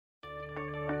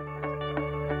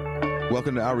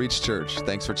Welcome to Outreach Church.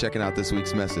 Thanks for checking out this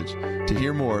week's message. To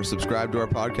hear more, subscribe to our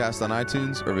podcast on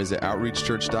iTunes or visit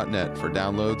outreachchurch.net for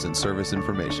downloads and service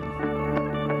information.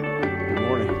 Good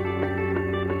morning.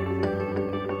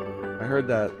 I heard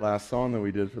that last song that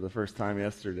we did for the first time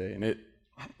yesterday, and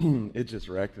it just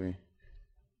wrecked me.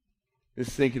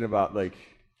 Just thinking about, like,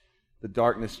 the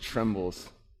darkness trembles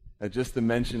at just the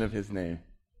mention of his name.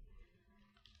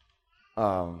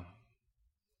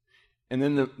 And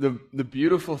then the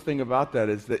beautiful thing about that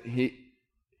is that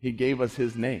he gave us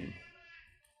his name.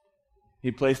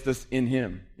 He placed us in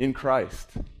him, in Christ.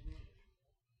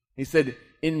 He said,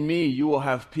 in me you will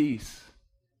have peace.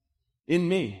 In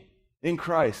me, in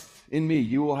Christ, in me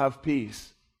you will have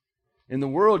peace. In the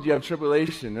world you have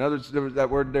tribulation. In others, that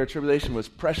word there, tribulation, was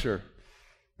pressure.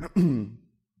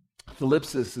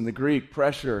 Thlipsis in the Greek,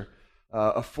 pressure.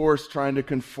 A force trying to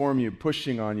conform you,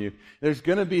 pushing on you. There's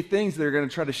going to be things that are going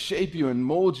to try to shape you and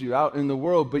mold you out in the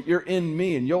world, but you're in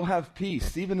me and you'll have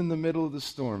peace even in the middle of the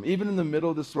storm, even in the middle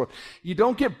of the storm. You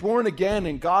don't get born again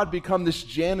and God become this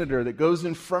janitor that goes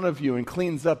in front of you and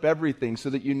cleans up everything so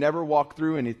that you never walk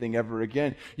through anything ever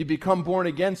again. You become born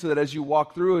again so that as you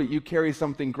walk through it, you carry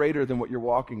something greater than what you're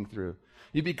walking through.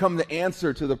 You become the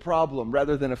answer to the problem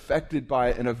rather than affected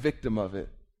by it and a victim of it.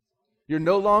 You're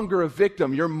no longer a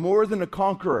victim. You're more than a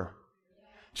conqueror.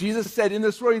 Jesus said, in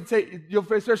this world, you'll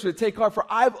face pressure to take heart, for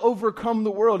I've overcome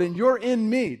the world, and you're in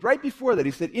me. Right before that,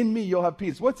 he said, in me, you'll have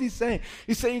peace. What's he saying?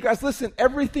 He's saying, you guys, listen,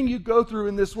 everything you go through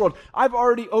in this world, I've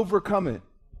already overcome it.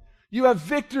 You have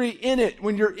victory in it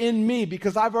when you're in me,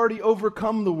 because I've already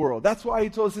overcome the world. That's why he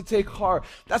told us to take heart.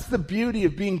 That's the beauty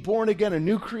of being born again, a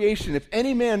new creation. If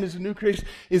any man is a new creation,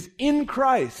 is in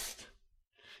Christ.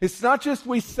 It's not just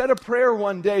we said a prayer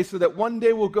one day so that one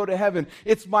day we'll go to heaven.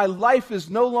 It's my life is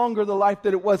no longer the life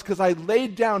that it was because I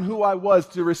laid down who I was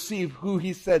to receive who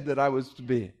he said that I was to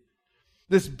be.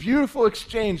 This beautiful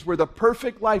exchange where the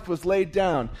perfect life was laid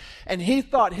down and he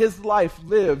thought his life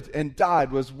lived and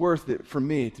died was worth it for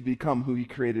me to become who he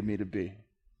created me to be.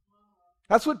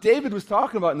 That's what David was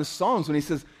talking about in the Psalms when he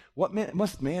says, what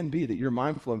must man be that you're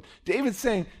mindful of him? David's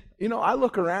saying, I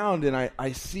look around and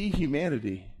I see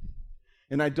humanity.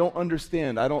 And I don't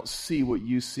understand. I don't see what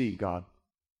you see, God.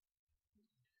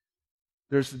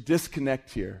 There's a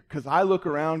disconnect here. Because I look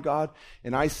around, God,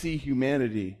 and I see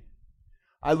humanity.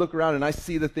 I look around and I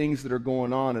see the things that are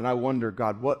going on, and I wonder,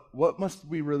 God, what must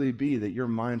we really be that you're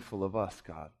mindful of us,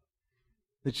 God?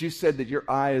 That you said that your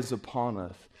eye is upon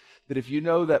us. That if you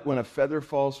know that when a feather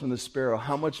falls from the sparrow,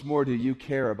 how much more do you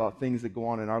care about things that go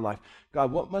on in our life?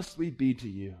 God, what must we be to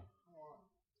you?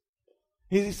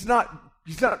 He's not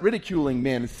ridiculing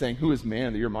man and saying, who is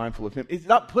man that you're mindful of him? He's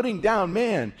not putting down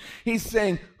man. He's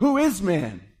saying, who is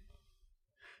man?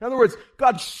 In other words,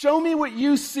 God, show me what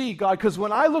you see, God, because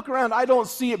when I look around, I don't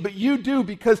see it, but you do,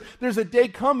 because there's a day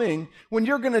coming when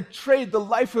you're going to trade the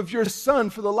life of your son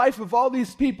for the life of all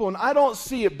these people, and I don't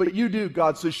see it, but you do,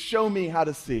 God, so show me how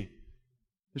to see.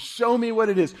 Show me what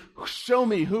it is. Show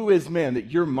me who is man,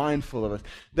 that you're mindful of us.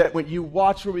 That when you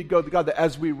watch where we go, God, that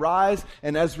as we rise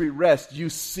and as we rest, you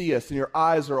see us and your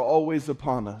eyes are always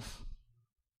upon us.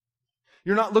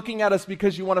 You're not looking at us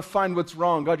because you want to find what's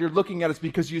wrong. God, you're looking at us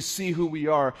because you see who we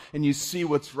are and you see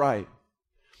what's right.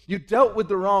 You dealt with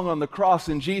the wrong on the cross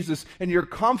in Jesus, and you're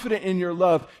confident in your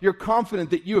love. You're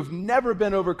confident that you have never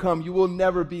been overcome. You will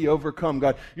never be overcome,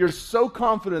 God. You're so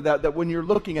confident that when you're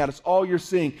looking at us, all you're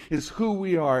seeing is who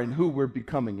we are and who we're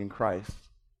becoming in Christ.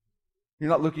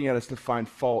 You're not looking at us to find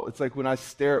fault. It's like when I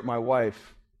stare at my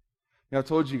wife. I've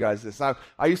told you guys this. I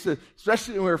used to,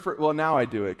 especially when we were now I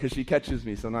do it because she catches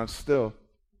me sometimes still.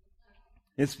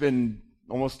 It's been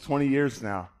almost 20 years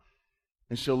now.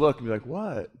 And she'll look and be like,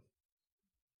 what?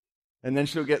 And then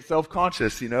she'll get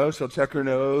self-conscious, She'll check her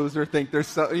nose or think there's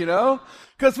something,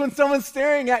 Because when someone's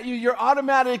staring at you, your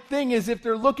automatic thing is if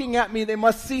they're looking at me, they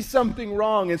must see something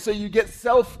wrong. And so you get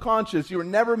self-conscious. You were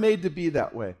never made to be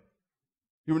that way.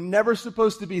 You were never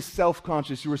supposed to be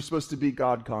self-conscious. You were supposed to be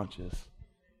God-conscious.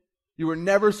 You were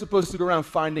never supposed to go around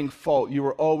finding fault. You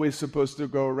were always supposed to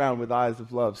go around with eyes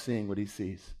of love, seeing what he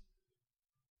sees.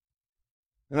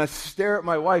 And I stare at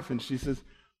my wife and she says,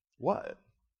 what?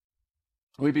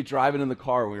 We'd be driving in the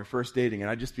car when we were first dating,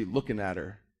 and I'd just be looking at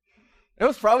her. It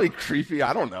was probably creepy,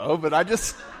 I don't know, but I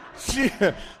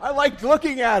liked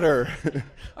looking at her.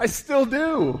 I still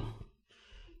do.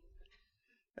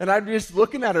 And I'd be just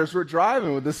looking at her as we're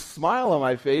driving with this smile on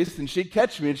my face, and she'd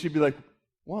catch me, and she'd be like,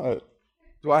 what?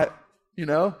 You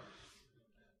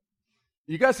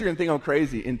guys are going to think I'm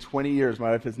crazy. In 20 years, my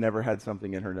wife has never had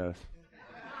something in her nose.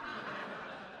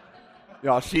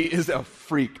 Y'all, she is a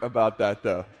freak about that,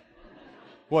 though.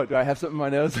 What, do I have something in my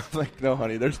nose? I'm like, no,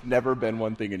 honey, there's never been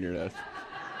one thing in your nose.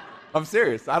 I'm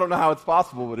serious. I don't know how it's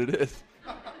possible, but it is.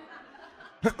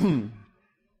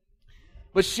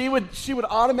 But she would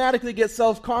automatically get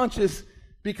self-conscious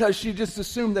because she just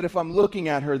assumed that if I'm looking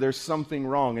at her, there's something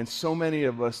wrong. And so many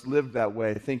of us live that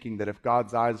way, thinking that if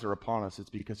God's eyes are upon us, it's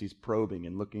because he's probing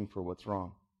and looking for what's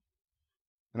wrong.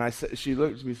 And she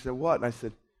looked at me and said, what? And I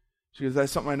said, she goes,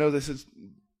 that's something I know. This is,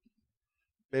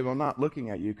 babe, I'm not looking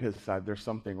at you because there's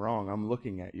something wrong. I'm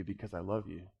looking at you because I love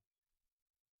you.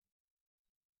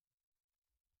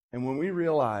 And when we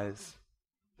realize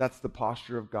that's the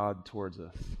posture of God towards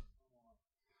us,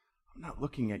 I'm not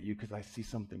looking at you because I see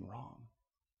something wrong.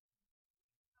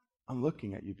 I'm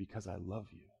looking at you because I love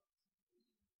you.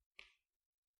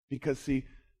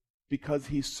 Because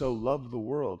he so loved the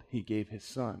world, he gave his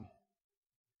son.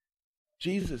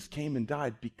 Jesus came and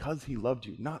died because he loved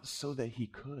you, not so that he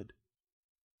could.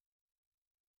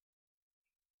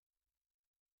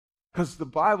 Because the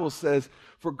Bible says,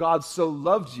 for God so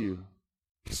loved you,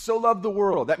 he so loved the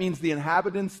world. That means the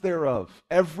inhabitants thereof,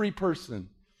 every person.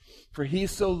 For he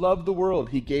so loved the world,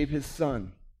 he gave his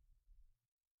son.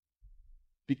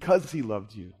 Because he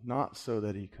loved you, not so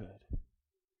that he could.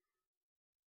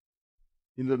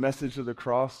 You know, the message of the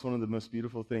cross, one of the most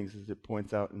beautiful things is it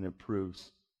points out and it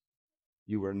proves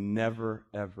you were never,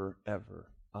 ever, ever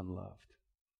unloved.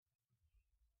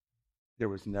 There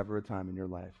was never a time in your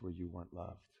life where you weren't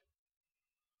loved.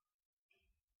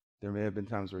 There may have been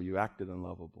times where you acted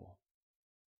unlovable,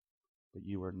 but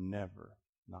you were never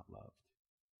not loved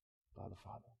by the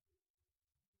Father.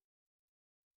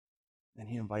 And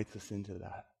he invites us into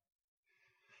that.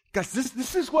 Guys,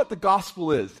 this is what the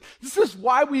gospel is. This is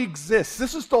why we exist.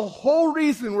 This is the whole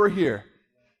reason we're here.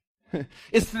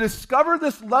 It's to discover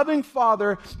this loving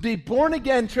Father, be born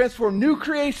again, transform new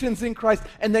creations in Christ,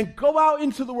 and then go out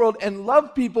into the world and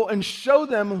love people and show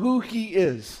them who he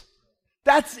is.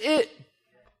 That's it.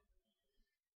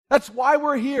 That's why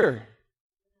we're here.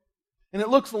 And it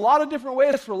looks a lot of different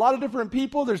ways for a lot of different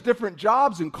people. There's different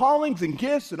jobs and callings and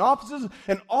gifts and offices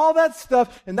and all that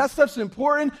stuff. And that stuff's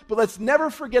important. But let's never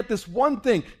forget this one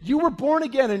thing. You were born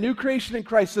again, a new creation in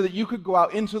Christ, so that you could go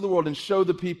out into the world and show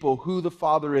the people who the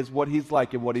Father is, what he's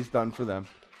like, and what he's done for them.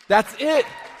 That's it.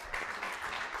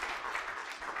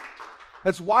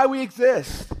 That's why we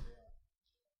exist.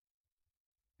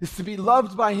 Is to be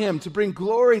loved by him, to bring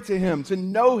glory to him, to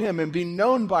know him and be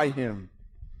known by him.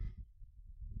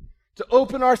 To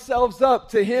open ourselves up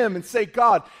to him and say,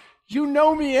 God, you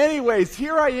know me anyways.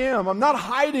 Here I am. I'm not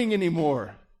hiding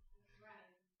anymore.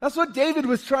 That's what David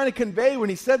was trying to convey when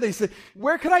he said that. He said,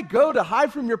 where could I go to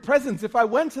hide from your presence? If I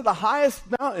went to the highest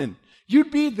mountain,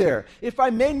 you'd be there. If I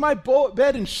made my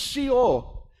bed in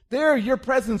Sheol, there your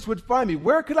presence would find me.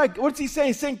 Where could I go? What's he saying?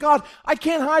 He's saying, God, I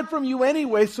can't hide from you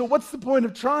anyway, so what's the point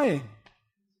of trying?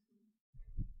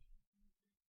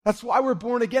 That's why we're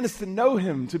born again, is to know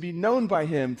him, to be known by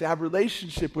him, to have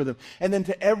relationship with him. And then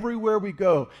to everywhere we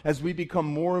go, as we become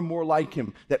more and more like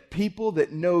him, that people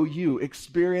that know you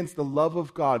experience the love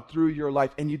of God through your life.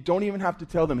 And you don't even have to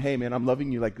tell them, hey man, I'm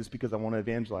loving you like this because I want to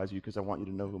evangelize you, because I want you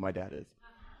to know who my dad is.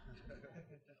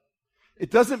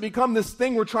 It doesn't become this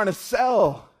thing we're trying to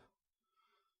sell.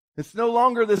 It's no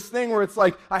longer this thing where it's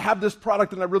like, I have this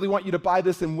product and I really want you to buy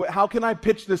this, and how can I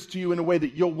pitch this to you in a way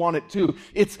that you'll want it too?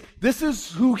 This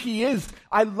is who he is.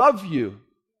 I love you.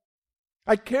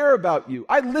 I care about you.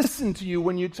 I listen to you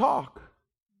when you talk.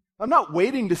 I'm not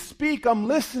waiting to speak, I'm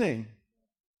listening.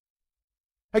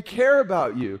 I care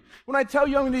about you. When I tell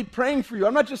you I'm going to be praying for you,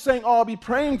 I'm not just saying, oh, I'll be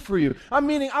praying for you. I'm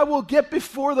meaning I will get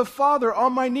before the Father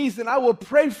on my knees and I will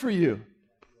pray for you.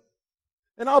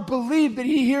 And I'll believe that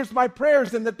he hears my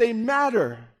prayers and that they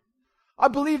matter. I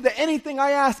believe that anything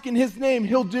I ask in his name,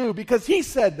 he'll do because he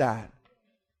said that.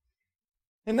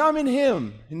 And I'm in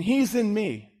him and he's in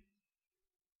me.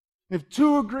 If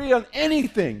two agree on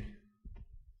anything,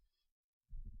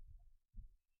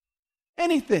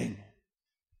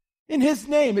 in his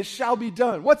name it shall be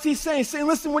done. What's he saying? He's saying,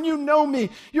 listen, when you know me,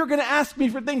 you're going to ask me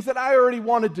for things that I already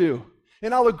want to do.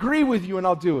 And I'll agree with you and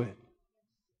I'll do it.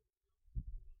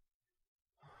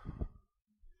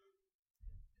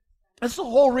 That's the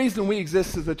whole reason we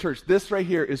exist as a church. This right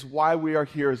here is why we are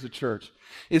here as a church,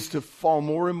 is to fall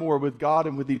more and more with God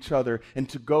and with each other, and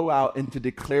to go out and to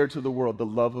declare to the world the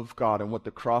love of God and what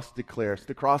the cross declares.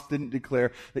 The cross didn't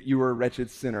declare that you were a wretched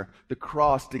sinner. The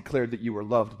cross declared that you were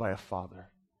loved by a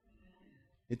Father.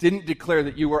 It didn't declare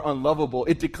that you were unlovable.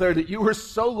 It declared that you were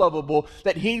so lovable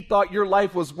that he thought your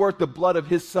life was worth the blood of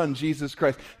his son, Jesus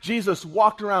Christ. Jesus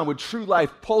walked around with true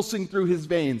life pulsing through his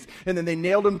veins, and then they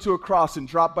nailed him to a cross, and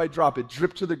drop by drop it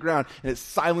dripped to the ground, and it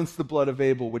silenced the blood of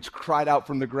Abel, which cried out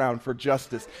from the ground for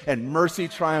justice, and mercy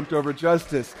triumphed over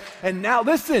justice. And now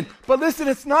listen,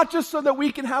 it's not just so that we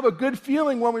can have a good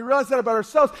feeling when we realize that about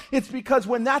ourselves. It's because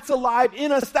when that's alive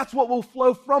in us, that's what will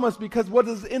flow from us, because what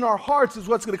is in our hearts is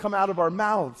what's going to come out of our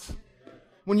mouths.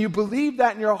 When you believe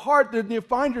that in your heart, then you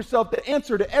find yourself the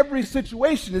answer to every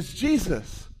situation is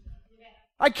Jesus.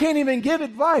 I can't even give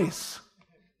advice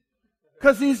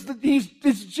because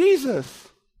it's Jesus.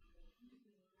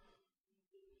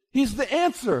 He's the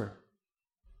answer.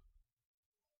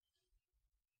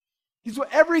 He's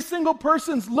what every single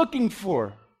person's looking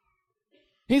for.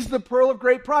 He's the pearl of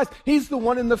great price. He's the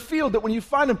one in the field that when you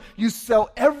find him, you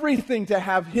sell everything to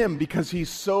have him because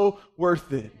he's so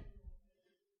worth it.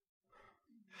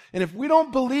 And if we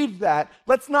don't believe that,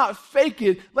 let's not fake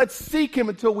it. Let's seek him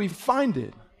until we find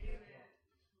it.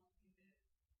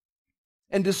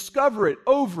 And discover it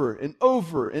over and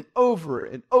over and over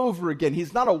and over again.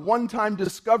 He's not a one-time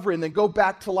discovery and then go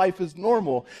back to life as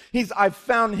normal. I've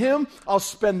found him. I'll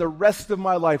spend the rest of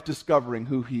my life discovering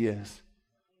who he is.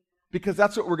 Because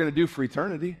that's what we're going to do for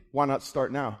eternity. Why not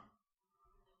start now?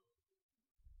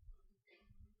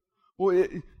 Well,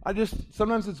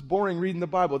 sometimes it's boring reading the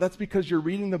Bible. That's because you're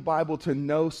reading the Bible to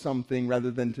know something rather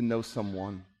than to know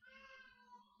someone.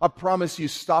 I promise you,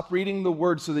 stop reading the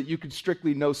Word so that you can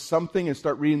strictly know something and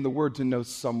start reading the Word to know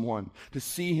someone, to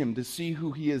see him, to see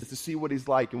who he is, to see what he's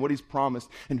like and what he's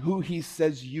promised and who he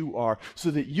says you are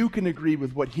so that you can agree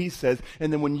with what he says.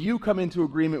 And then when you come into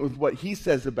agreement with what he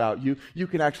says about you, you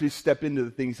can actually step into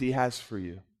the things he has for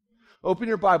you. Open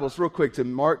your Bibles real quick to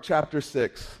Mark chapter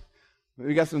 6.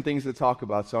 We got some things to talk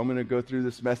about, so I'm going to go through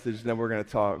this message and then we're going to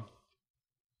talk.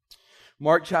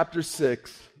 Mark chapter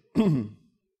 6.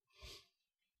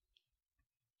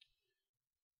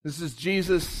 This is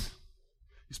Jesus.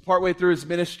 He's partway through his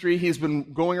ministry. He's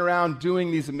been going around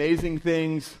doing these amazing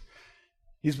things.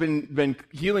 He's been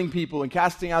healing people and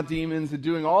casting out demons and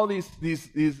doing all these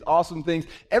awesome things.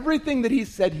 Everything that he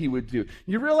said he would do.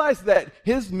 You realize that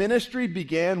his ministry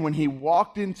began when he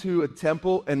walked into a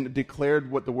temple and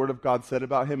declared what the Word of God said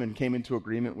about him and came into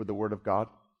agreement with the Word of God.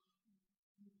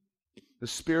 The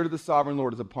Spirit of the Sovereign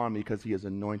Lord is upon me because he has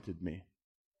anointed me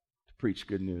to preach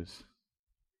good news.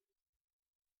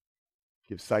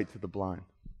 Give sight to the blind.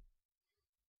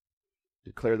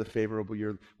 Declare the favorable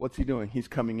year. What's he doing? He's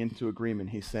coming into agreement.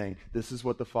 He's saying, this is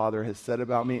what the Father has said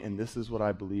about me, and this is what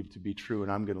I believe to be true,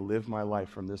 and I'm going to live my life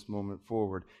from this moment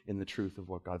forward in the truth of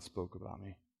what God spoke about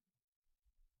me.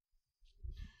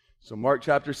 So Mark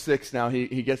chapter 6, now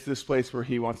he gets to this place where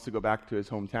he wants to go back to his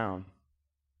hometown.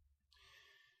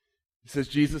 It says,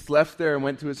 Jesus left there and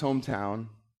went to his hometown,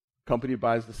 accompanied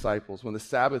by his disciples. When the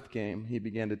Sabbath came, he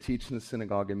began to teach in the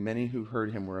synagogue, and many who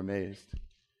heard him were amazed.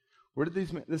 Where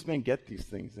did this man get these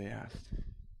things, they asked.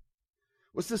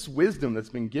 What's this wisdom that's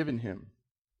been given him?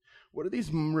 What are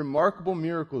these remarkable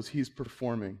miracles he's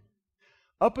performing?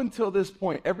 Up until this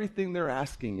point, everything they're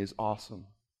asking is awesome.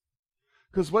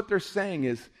 Because what they're saying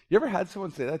is, you ever had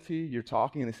someone say that to you? You're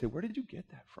talking and they say, where did you get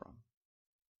that from?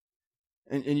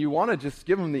 And you want to just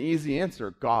give them the easy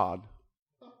answer, God.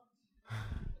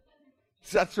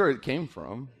 So that's where it came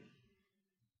from.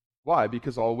 Why?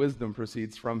 Because all wisdom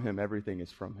proceeds from him. Everything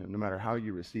is from him. No matter how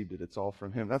you received it, it's all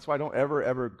from him. That's why don't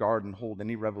ever guard and hold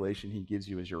any revelation he gives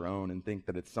you as your own and think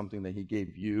that it's something that he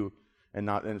gave you and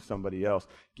not somebody else.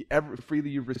 Freely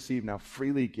you've received, now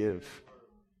freely give.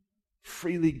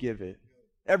 Freely give it.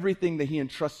 Everything that he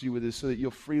entrusts you with is so that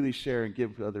you'll freely share and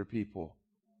give to other people.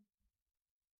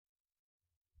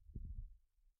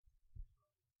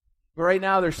 But right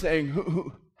now they're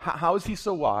saying, how is he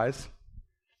so wise?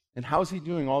 And how is he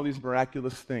doing all these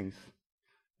miraculous things?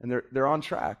 And they're on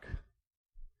track.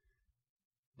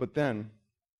 But then,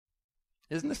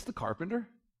 isn't this the carpenter?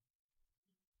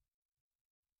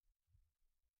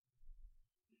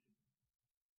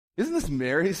 Isn't this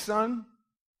Mary's son?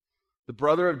 The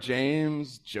brother of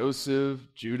James, Joseph,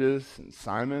 Judas, and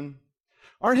Simon?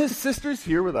 Aren't his sisters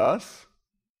here with us?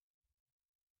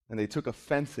 And they took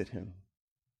offense at him.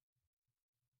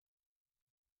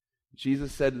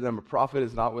 Jesus said to them, a prophet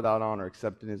is not without honor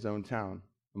except in his own town,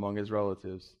 among his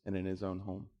relatives, and in his own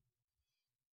home.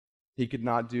 He could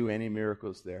not do any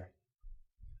miracles there.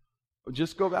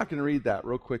 Just go back and read that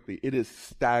real quickly. It is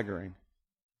staggering.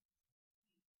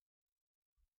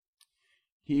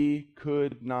 He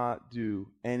could not do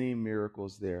any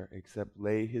miracles there except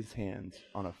lay his hands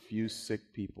on a few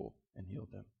sick people and heal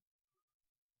them.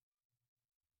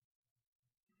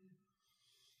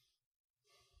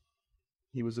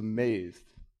 He was amazed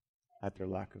at their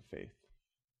lack of faith.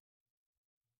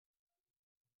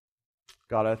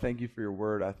 God, I thank you for your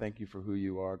word. I thank you for who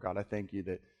you are. God, I thank you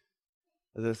that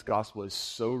this gospel is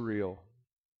so real,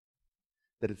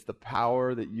 that it's the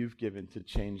power that you've given to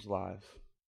change lives.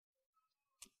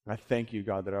 I thank you,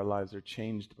 God, that our lives are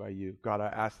changed by you. God, I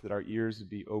ask that our ears would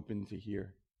be open to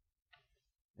hear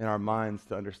and our minds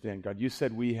to understand. God, you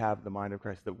said we have the mind of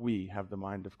Christ, that we have the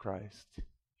mind of Christ.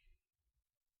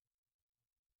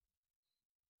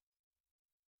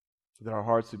 That our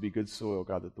hearts would be good soil,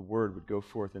 God, that the word would go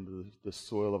forth into the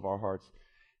soil of our hearts,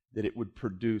 that it would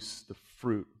produce the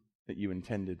fruit that you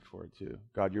intended for it to.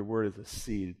 God, your word is a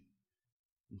seed,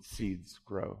 and seeds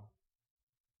grow.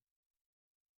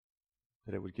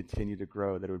 That it would continue to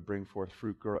grow, that it would bring forth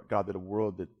fruit. God, that a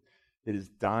world that is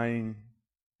dying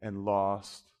and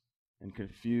lost and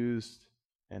confused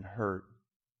and hurt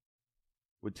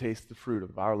would taste the fruit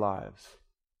of our lives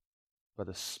by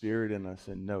the Spirit in us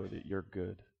and know that you're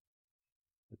good.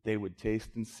 That they would taste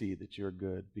and see that you're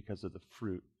good because of the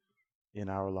fruit in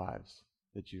our lives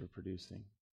that you are producing.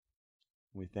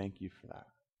 And we thank you for that.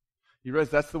 You realize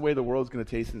that's the way the world's going to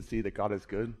taste and see that God is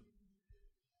good?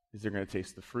 Is they're going to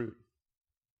taste the fruit.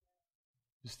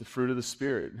 Just the fruit of the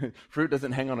Spirit. Fruit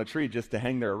doesn't hang on a tree just to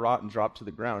hang there, rot, and drop to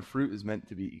the ground. Fruit is meant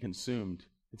to be consumed.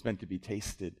 It's meant to be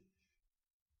tasted.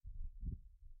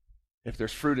 If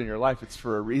there's fruit in your life, it's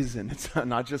for a reason. It's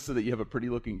not just so that you have a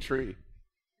pretty-looking tree.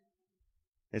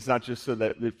 It's not just so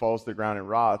that it falls to the ground and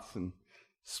rots and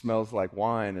smells like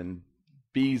wine and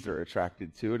bees are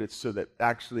attracted to it. It's so that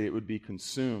actually it would be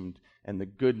consumed and the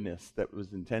goodness that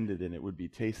was intended in it would be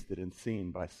tasted and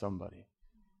seen by somebody.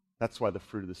 That's why the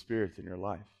fruit of the Spirit's in your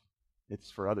life. It's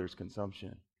for others'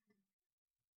 consumption.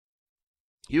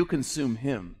 You consume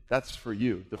Him. That's for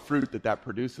you. The fruit that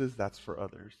produces, that's for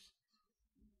others.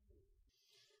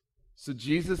 So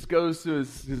Jesus goes to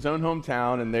his own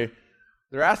hometown, and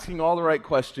they're asking all the right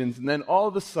questions, and then all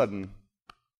of a sudden,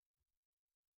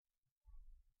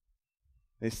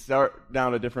 they start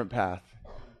down a different path.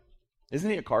 Isn't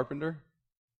he a carpenter?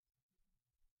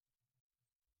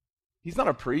 He's not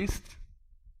a priest.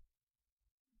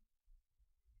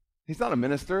 He's not a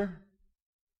minister.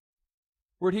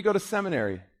 Where'd he go to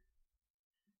seminary?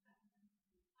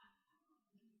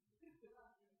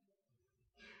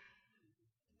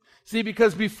 See,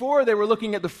 because before they were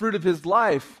looking at the fruit of his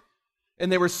life,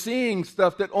 and they were seeing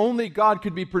stuff that only God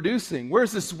could be producing.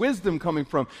 Where's this wisdom coming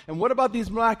from? And what about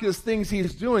these miraculous things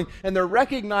he's doing? And they're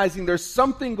recognizing there's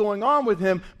something going on with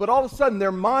him, but all of a sudden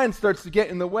their mind starts to get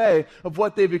in the way of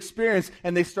what they've experienced,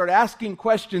 and they start asking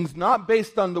questions not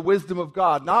based on the wisdom of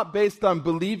God, not based on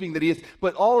believing that he is,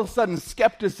 but all of a sudden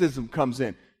skepticism comes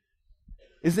in.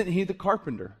 Isn't he the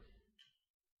carpenter?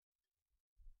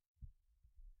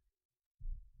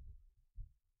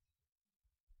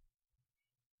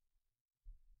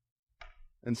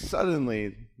 And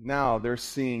suddenly, now they're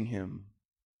seeing him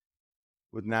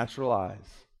with natural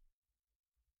eyes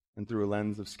and through a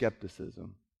lens of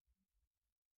skepticism.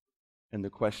 And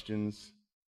the questions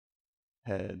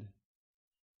head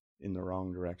in the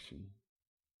wrong direction.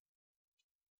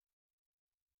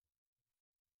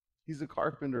 He's a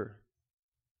carpenter.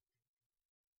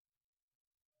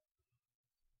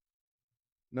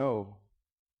 No.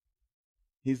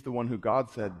 He's the one who God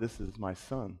said, "This is my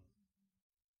son,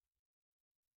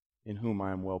 in whom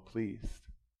I am well pleased."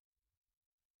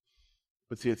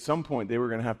 But see, at some point, they were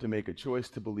going to have to make a choice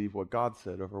to believe what God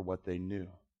said over what they knew.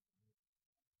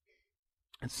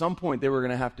 At some point, they were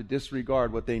going to have to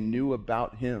disregard what they knew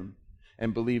about him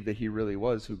and believe that he really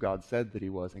was who God said that he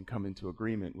was and come into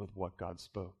agreement with what God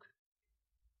spoke.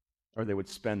 Or they would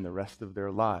spend the rest of their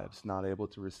lives not able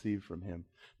to receive from him,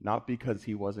 not because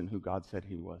he wasn't who God said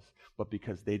he was, but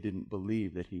because they didn't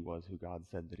believe that he was who God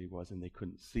said that he was, and they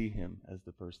couldn't see him as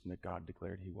the person that God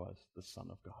declared he was, the Son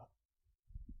of God.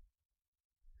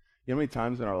 You know how many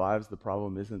times in our lives the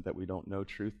problem isn't that we don't know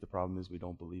truth, the problem is we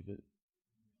don't believe it?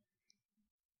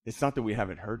 It's not that we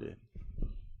haven't heard it.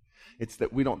 It's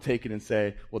that we don't take it and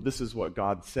say, well, this is what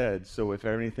God said, so if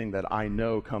anything that I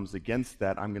know comes against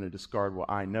that, I'm going to discard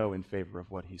what I know in favor of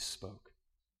what he spoke.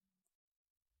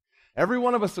 Every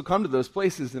one of us will come to those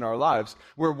places in our lives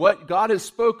where what God has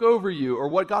spoke over you, or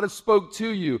what God has spoke to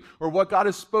you, or what God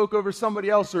has spoke over somebody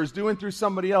else, or is doing through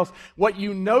somebody else, what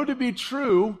you know to be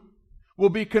true will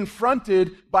be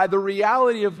confronted by the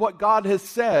reality of what God has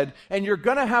said, and you're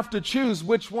going to have to choose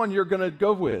which one you're going to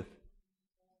go with.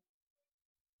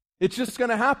 It's just going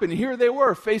to happen. Here they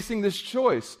were facing this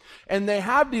choice, and they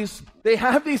have these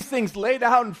things laid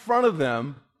out in front of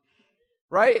them,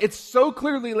 right? It's so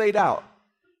clearly laid out.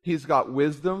 He's got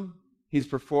wisdom. He's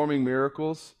performing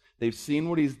miracles. They've seen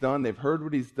what he's done. They've heard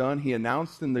what he's done. He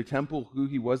announced in the temple who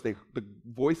he was. The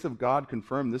voice of God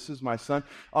confirmed, this is my son.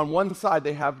 On one side,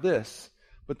 they have this.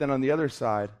 But then on the other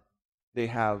side, they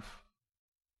have,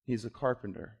 he's a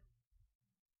carpenter.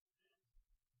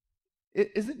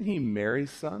 Isn't he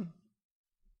Mary's son?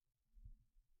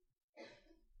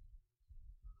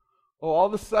 Oh, all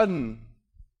of a sudden,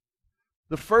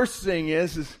 the first thing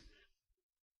is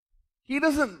he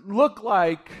doesn't look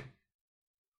like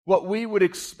what we would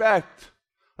expect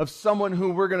of someone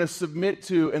who we're going to submit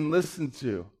to and listen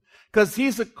to. Because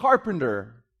he's a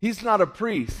carpenter. He's not a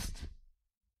priest.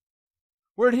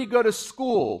 Where did he go to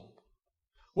school?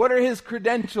 What are his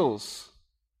credentials?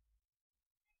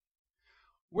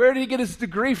 Where did he get his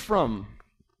degree from?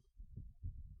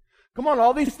 Come on,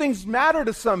 all these things matter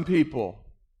to some people.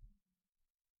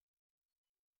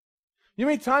 You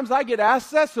know how many times I get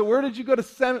asked that? So where did you go to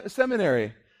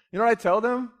seminary? You know what I tell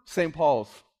them? St. Paul's.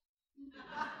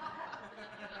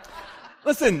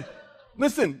 Listen,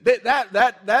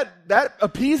 that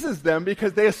appeases them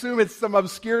because they assume it's some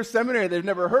obscure seminary they've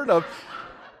never heard of.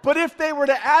 But if they were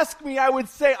to ask me, I would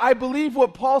say, I believe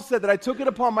what Paul said, that I took it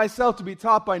upon myself to be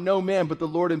taught by no man, but the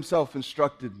Lord himself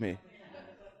instructed me.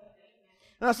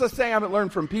 And that's not saying I haven't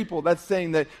learned from people. That's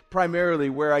saying that primarily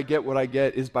where I get what I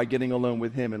get is by getting alone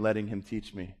with him and letting him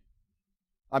teach me.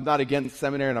 I'm not against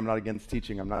seminary and I'm not against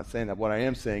teaching. I'm not saying that. What I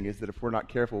am saying is that if we're not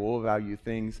careful, we'll value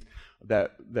things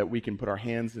that we can put our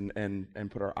hands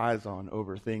and put our eyes on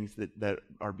over things that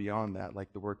are beyond that,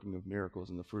 like the working of miracles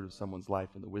and the fruit of someone's life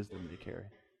and the wisdom they carry,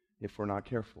 if we're not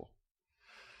careful.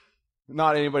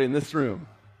 Not anybody in this room,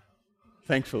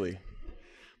 thankfully.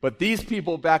 But these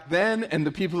people back then and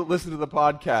the people that listen to the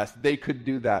podcast, they could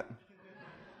do that.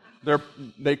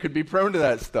 They could be prone to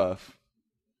that stuff.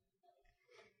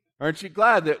 Aren't you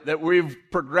glad that we've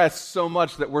progressed so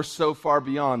much that we're so far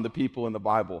beyond the people in the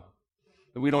Bible?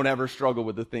 That we don't ever struggle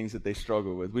with the things that they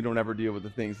struggle with. We don't ever deal with the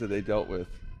things that they dealt with.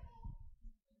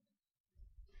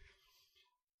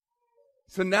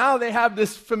 So now they have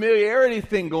this familiarity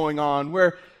thing going on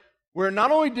where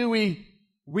not only do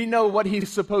we know what he's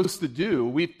supposed to do,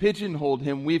 we've pigeonholed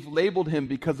him, we've labeled him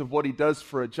because of what he does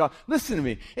for a job. Listen to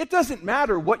me, it doesn't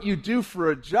matter what you do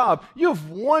for a job. You have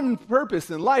one purpose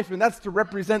in life, and that's to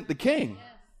represent the king.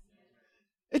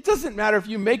 It doesn't matter if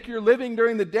you make your living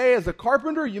during the day as a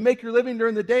carpenter, you make your living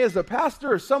during the day as a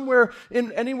pastor, or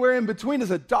anywhere in between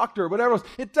as a doctor, or whatever else.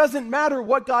 It doesn't matter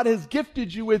what God has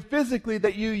gifted you with physically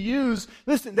that you use.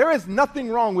 Listen, there is nothing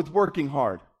wrong with working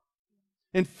hard.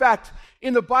 In fact,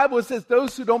 in the Bible it says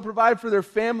those who don't provide for their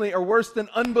family are worse than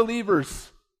unbelievers.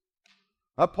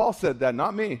 Paul said that,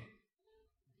 not me.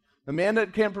 The man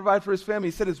that can't provide for his family,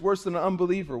 he said, is worse than an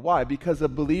unbeliever. Why? Because a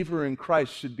believer in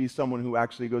Christ should be someone who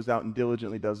actually goes out and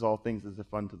diligently does all things as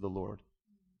if unto the Lord.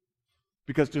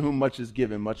 Because to whom much is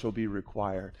given, much will be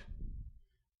required.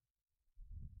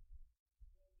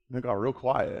 And it got real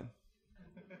quiet.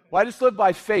 Well, I just live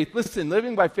by faith. Listen,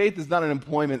 living by faith is not an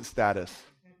employment status.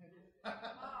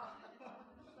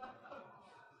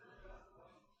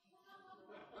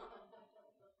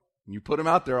 You put them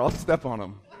out there, I'll step on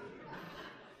them.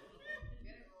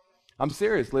 I'm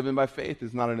serious. Living by faith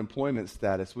is not an employment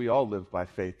status. We all live by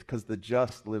faith because the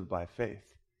just live by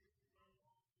faith.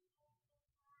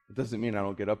 It doesn't mean I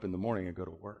don't get up in the morning and go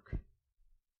to work.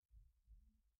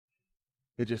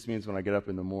 It just means when I get up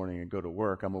in the morning and go to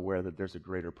work, I'm aware that there's a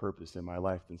greater purpose in my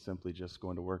life than simply just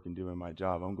going to work and doing my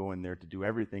job. I'm going there to do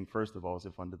everything, first of all, as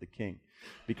if unto the King.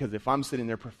 Because if I'm sitting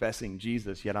there professing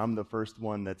Jesus, yet I'm the first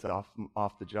one that's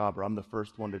off the job, or I'm the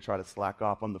first one to try to slack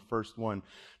off, I'm the first one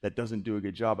that doesn't do a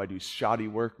good job, I do shoddy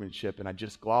workmanship, and I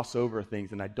just gloss over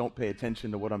things, and I don't pay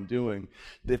attention to what I'm doing.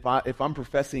 If I'm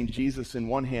professing Jesus in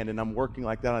one hand, and I'm working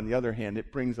like that on the other hand,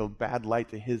 it brings a bad light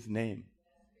to his name.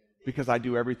 Because I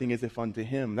do everything as if unto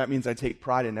him. That means I take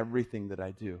pride in everything that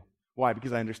I do. Why?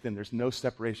 Because I understand there's no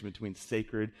separation between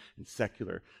sacred and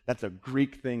secular. That's a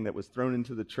Greek thing that was thrown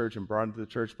into the church and brought into the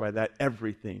church by that.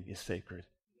 Everything is sacred.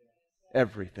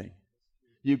 Everything.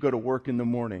 You go to work in the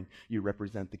morning, you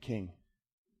represent the King.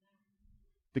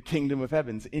 The kingdom of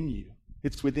heaven's in you.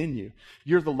 It's within you.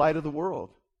 You're the light of the world.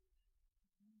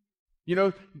 You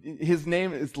know, his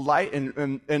name is light,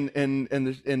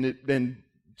 and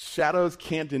shadows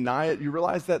can't deny it. You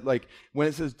realize that, like, when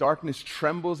it says darkness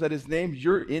trembles at his name,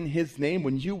 you're in his name.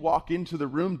 When you walk into the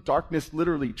room, darkness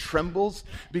literally trembles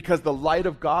because the light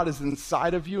of God is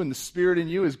inside of you and the spirit in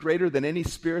you is greater than any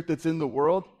spirit that's in the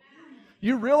world.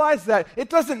 You realize that it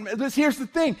doesn't, here's the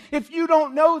thing. If you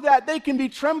don't know that, they can be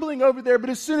trembling over there, but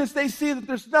as soon as they see that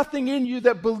there's nothing in you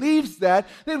that believes that,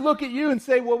 they look at you and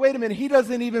say, well, wait a minute, he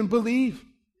doesn't even believe.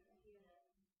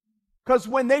 Because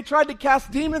when they tried to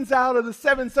cast demons out of the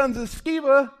seven sons of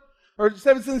Sceva, or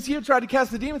seven sons of Sceva tried to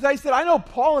cast the demons out, he said, I know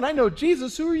Paul and I know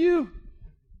Jesus. Who are you?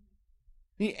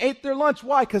 He ate their lunch.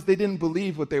 Why? Because they didn't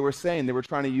believe what they were saying. They were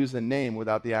trying to use a name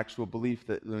without the actual belief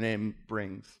that the name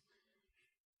brings.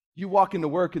 You walk into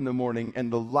work in the morning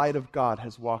and the light of God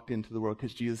has walked into the world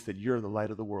because Jesus said, you're the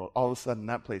light of the world. All of a sudden in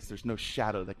that place, there's no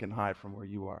shadow that can hide from where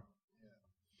you are.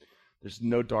 There's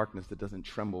no darkness that doesn't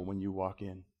tremble when you walk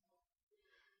in.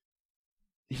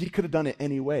 He could have done it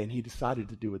any way, and he decided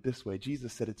to do it this way.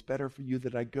 Jesus said, it's better for you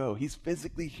that I go. He's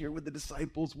physically here with the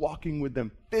disciples, walking with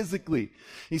them physically.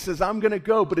 He says, I'm going to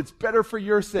go, but it's better for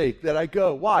your sake that I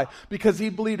go. Why? Because he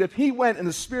believed if he went and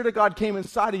the Spirit of God came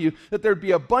inside of you, that there'd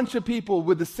be a bunch of people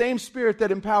with the same Spirit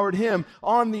that empowered him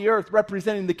on the earth,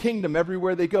 representing the kingdom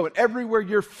everywhere they go. And everywhere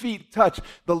your feet touch,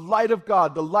 the light of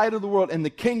God, the light of the world, and the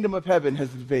kingdom of heaven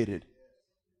has invaded.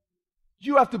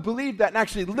 You have to believe that and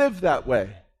actually live that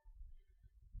way.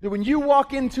 That when you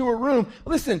walk into a room,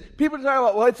 listen, people talk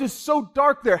about, well, it's just so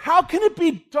dark there. How can it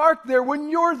be dark there when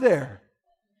you're there?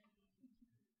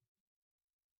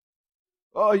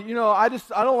 Oh, I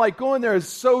don't like going there. It's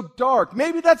so dark.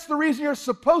 Maybe that's the reason you're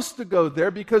supposed to go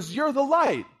there, because you're the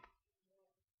light.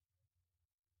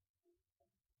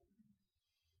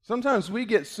 Sometimes we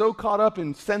get so caught up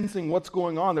in sensing what's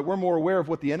going on that we're more aware of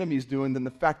what the enemy's doing than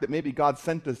the fact that maybe God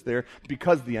sent us there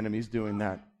because the enemy's doing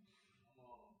that.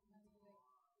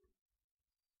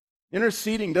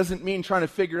 Interceding doesn't mean trying to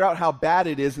figure out how bad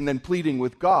it is and then pleading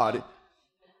with God.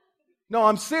 No,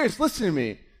 I'm serious. Listen to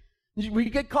me. We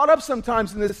get caught up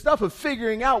sometimes in this stuff of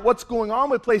figuring out what's going on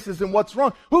with places and what's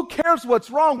wrong. Who cares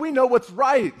what's wrong? We know what's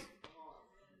right.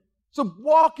 So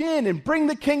walk in and bring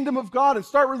the kingdom of God and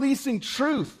start releasing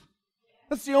truth.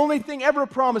 That's the only thing ever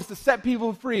promised to set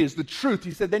people free is the truth.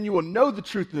 He said, then you will know the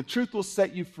truth, and the truth will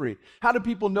set you free. How do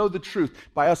people know the truth?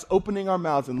 By us opening our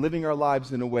mouths and living our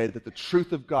lives in a way that the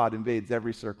truth of God invades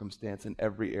every circumstance and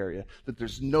every area, that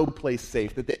there's no place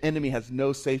safe, that the enemy has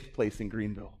no safe place in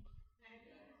Greenville.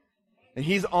 And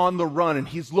he's on the run, and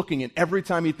he's looking, and every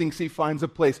time he thinks he finds a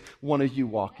place, one of you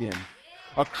walk in.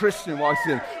 A Christian walks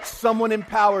in, someone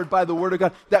empowered by the Word of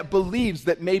God that believes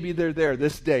that maybe they're there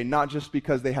this day, not just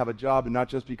because they have a job and not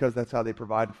just because that's how they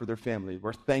provide for their family.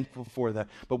 We're thankful for that,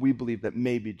 but we believe that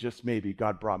maybe, just maybe,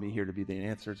 God brought me here to be the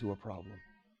answer to a problem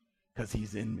because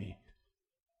He's in me.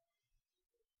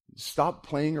 Stop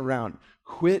playing around.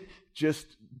 Quit just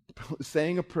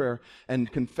saying a prayer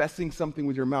and confessing something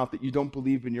with your mouth that you don't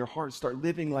believe in your heart. Start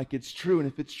living like it's true. And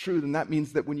if it's true, then that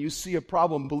means that when you see a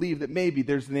problem, believe that maybe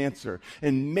there's an answer.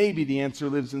 And maybe the answer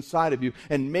lives inside of you.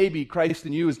 And maybe Christ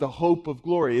in you is the hope of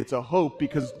glory. It's a hope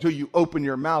because until you open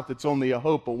your mouth, it's only a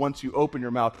hope. But once you open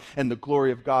your mouth and the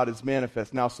glory of God is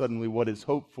manifest, now suddenly what is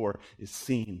hoped for is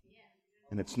seen.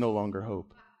 And it's no longer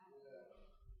hope.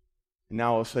 And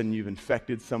now all of a sudden you've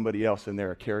infected somebody else and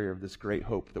they're a carrier of this great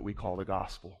hope that we call the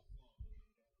gospel.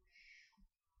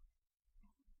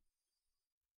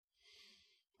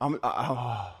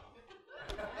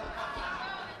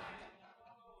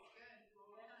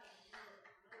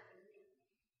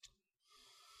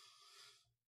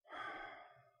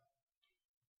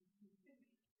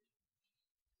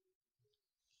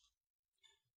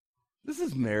 This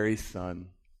is Mary's son.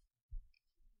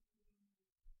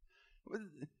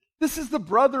 This is the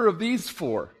brother of these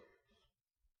four.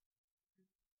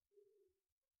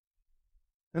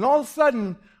 And all of a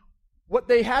sudden, what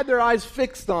they had their eyes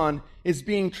fixed on is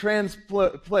being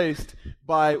transplaced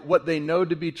by what they know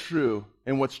to be true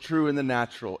and what's true in the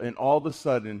natural. And all of a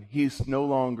sudden, he's no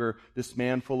longer this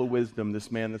man full of wisdom,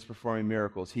 this man that's performing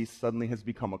miracles. He suddenly has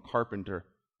become a carpenter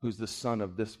who's the son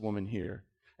of this woman here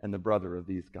and the brother of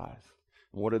these guys.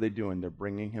 And what are they doing? They're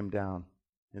bringing him down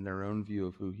in their own view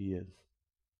of who he is.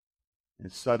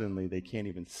 And suddenly, they can't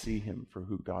even see him for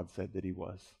who God said that he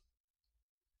was.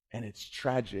 And it's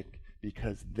tragic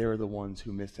because they're the ones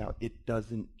who miss out. It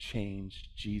doesn't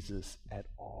change Jesus at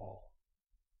all.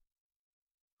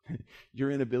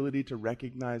 Your inability to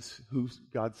recognize who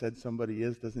God said somebody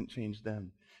is doesn't change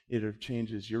them. It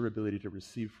changes your ability to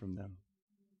receive from them.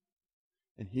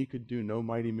 And he could do no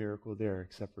mighty miracle there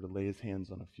except for to lay his hands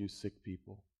on a few sick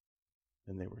people.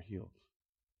 And they were healed.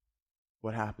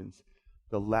 What happens?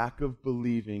 The lack of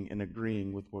believing and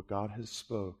agreeing with what God has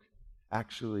spoke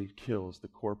actually kills the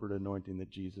corporate anointing that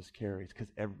Jesus carries. Because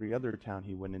every other town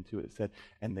he went into, it said,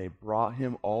 and they brought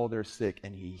him all their sick,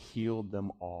 and he healed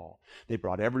them all. They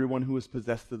brought everyone who was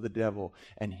possessed of the devil,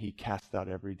 and he cast out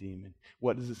every demon.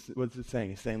 What is it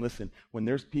saying? It's saying, listen, when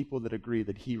there's people that agree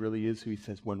that he really is who he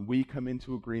says, when we come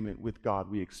into agreement with God,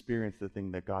 we experience the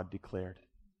thing that God declared.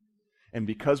 And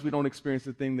because we don't experience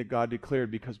the thing that God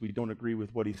declared, because we don't agree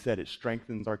with what he said, it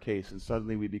strengthens our case. And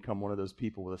suddenly we become one of those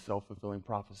people with a self-fulfilling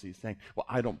prophecy saying, well,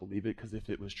 I don't believe it because if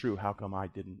it was true, how come I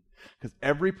didn't? Because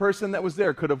every person that was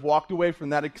there could have walked away from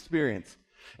that experience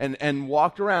and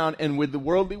walked around, and with the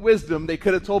worldly wisdom, they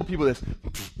could have told people this,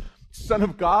 Son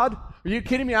of God? Are you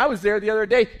kidding me? I was there the other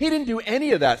day. He didn't do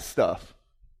any of that stuff.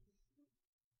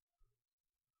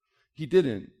 He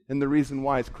didn't. And the reason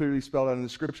why it's clearly spelled out in the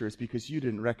Scripture is because you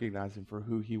didn't recognize him for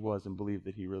who he was and believe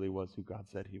that he really was who God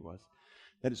said he was.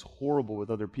 That is horrible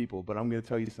with other people, but I'm going to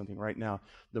tell you something right now.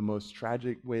 The most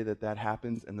tragic way that that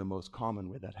happens and the most common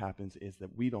way that happens is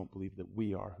that we don't believe that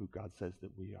we are who God says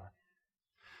that we are.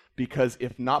 Because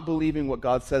if not believing what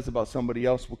God says about somebody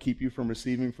else will keep you from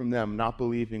receiving from them, not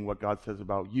believing what God says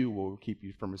about you will keep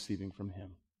you from receiving from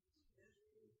him.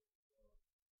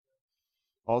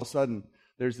 All of a sudden,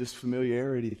 there's this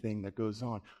familiarity thing that goes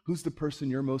on. Who's the person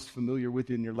you're most familiar with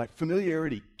in your life?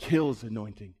 Familiarity kills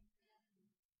anointing.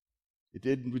 It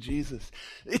did with Jesus.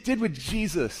 It did with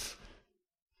Jesus.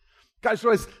 Guys,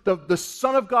 realize the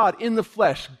Son of God in the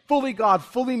flesh, fully God,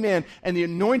 fully man, and the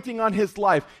anointing on his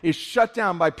life is shut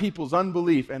down by people's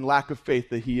unbelief and lack of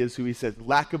faith that he is who he says,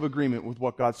 lack of agreement with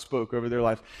what God spoke over their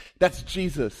life. That's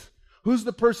Jesus. Who's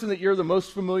the person that you're the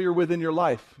most familiar with in your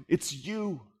life? It's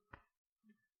you.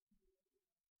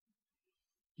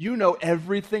 You know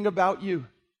everything about you.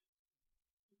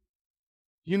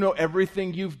 You know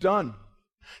everything you've done.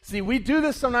 See, we do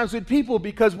this sometimes with people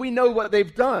because we know what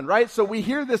they've done, right? So we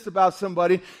hear this about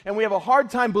somebody and we have a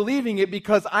hard time believing it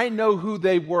because I know who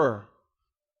they were.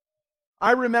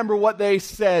 I remember what they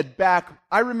said back.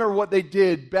 I remember what they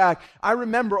did back. I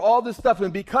remember all this stuff.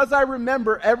 And because I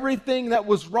remember everything that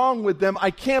was wrong with them,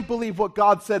 I can't believe what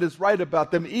God said is right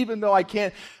about them, even though I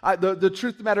can't. The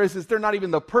truth of the matter is they're not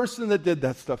even the person that did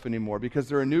that stuff anymore because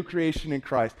they're a new creation in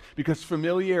Christ. Because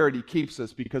familiarity keeps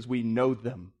us because we know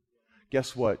them.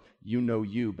 Guess what? You know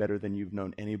you better than you've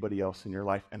known anybody else in your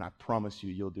life, and I promise you,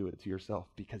 you'll do it to yourself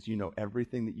because you know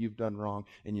everything that you've done wrong,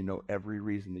 and you know every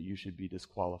reason that you should be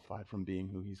disqualified from being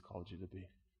who he's called you to be.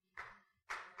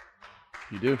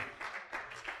 You do.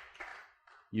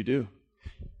 You do.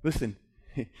 Listen,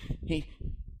 he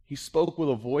spoke with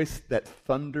a voice that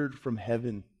thundered from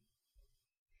heaven,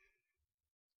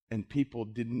 and people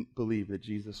didn't believe that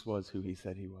Jesus was who he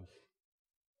said he was.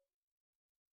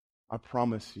 I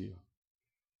promise you,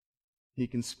 he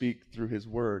can speak through his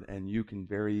word, and you can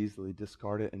very easily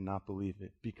discard it and not believe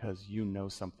it because you know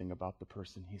something about the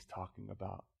person he's talking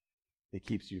about that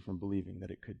keeps you from believing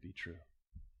that it could be true.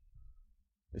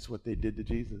 It's what they did to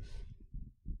Jesus.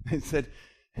 They said,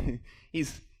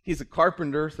 he's a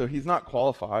carpenter, so he's not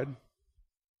qualified.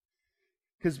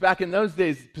 Because back in those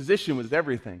days, position was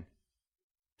everything.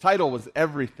 Title was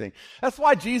everything. That's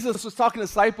why Jesus was talking to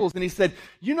disciples, and he said,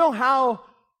 you know how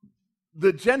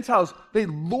the Gentiles, they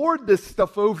lord this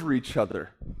stuff over each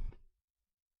other.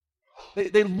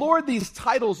 They lord these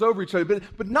titles over each other,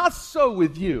 but not so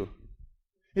with you.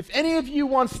 If any of you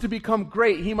wants to become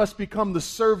great, he must become the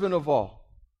servant of all.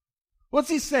 What's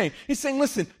he saying? He's saying,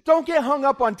 listen, don't get hung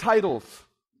up on titles.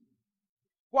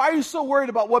 Why are you so worried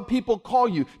about what people call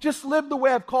you? Just live the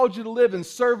way I've called you to live and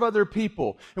serve other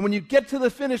people. And when you get to the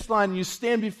finish line and you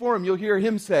stand before him, you'll hear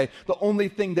him say, the only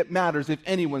thing that matters, if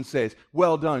anyone says,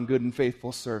 well done, good and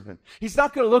faithful servant. He's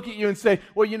not going to look at you and say,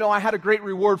 well, you know, I had a great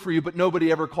reward for you, but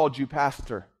nobody ever called you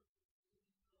pastor.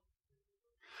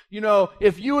 You know,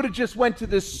 if you would have just went to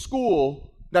this school,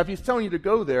 now, if he's telling you to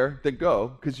go there, then go,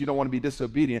 because you don't want to be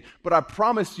disobedient. But I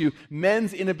promise you,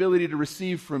 men's inability to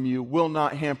receive from you will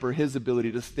not hamper his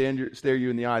ability to stare you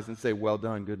in the eyes and say, well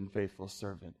done, good and faithful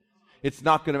servant. He's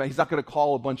not going to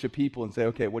call a bunch of people and say,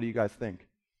 okay, what do you guys think?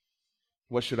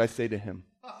 What should I say to him?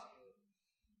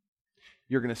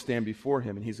 You're going to stand before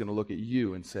him, and he's going to look at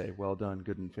you and say, well done,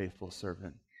 good and faithful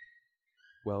servant.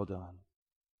 Well done.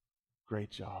 Great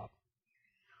job.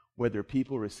 Whether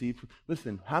people receive...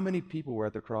 Listen, how many people were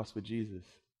at the cross with Jesus?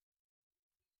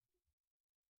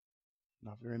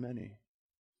 Not very many.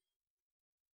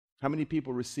 How many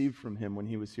people received from him when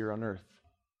he was here on earth?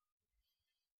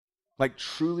 Like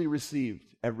truly received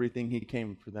everything he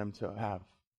came for them to have?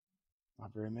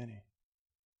 Not very many.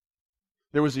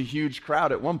 There was a huge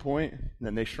crowd at one point, and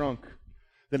then they shrunk.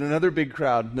 Then another big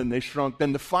crowd, and then they shrunk.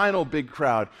 Then the final big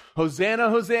crowd. Hosanna,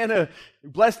 Hosanna.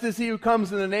 Blessed is he who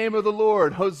comes in the name of the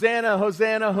Lord. Hosanna,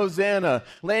 Hosanna, Hosanna.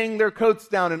 Laying their coats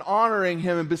down and honoring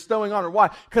him and bestowing honor.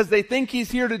 Why? Because they think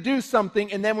he's here to do something,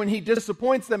 and then when he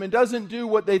disappoints them and doesn't do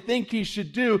what they think he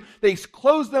should do, they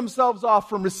close themselves off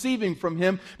from receiving from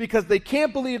him because they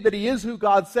can't believe that he is who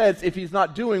God says if he's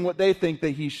not doing what they think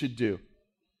that he should do.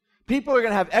 People are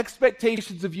going to have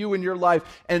expectations of you in your life,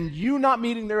 and you not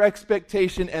meeting their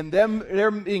expectation and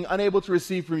they're being unable to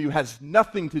receive from you has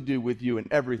nothing to do with you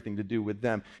and everything to do with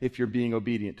them if you're being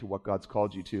obedient to what God's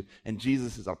called you to. And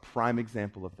Jesus is a prime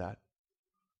example of that.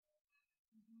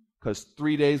 Because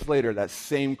 3 days later, that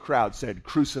same crowd said,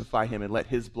 "Crucify him and let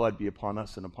his blood be upon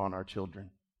us and upon our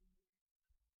children."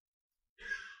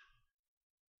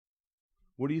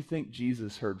 What do you think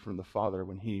Jesus heard from the Father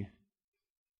when he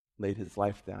laid his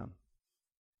life down?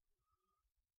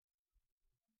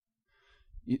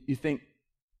 You think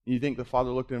the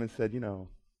Father looked at him and said,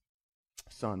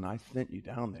 "Son, I sent you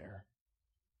down there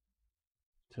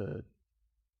to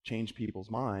change people's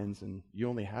minds, and you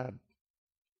only had,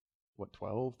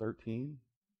 12, 13?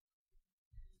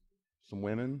 Some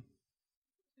women?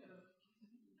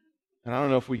 And I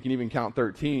don't know if we can even count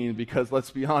 13, because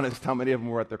let's be honest, how many of them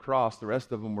were at the cross? The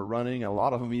rest of them were running, and a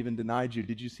lot of them even denied you.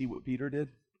 Did you see what Peter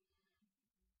did?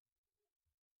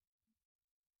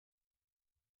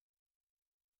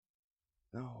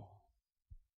 No.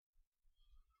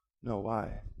 No,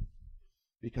 why?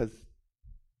 Because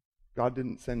God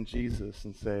didn't send Jesus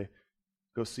and say,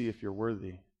 "Go see if you're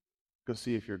worthy. Go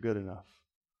see if you're good enough.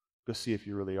 Go see if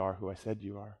you really are who I said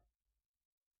you are."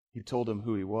 He told him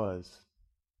who he was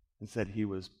and said he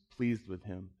was pleased with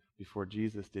him before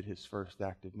Jesus did his first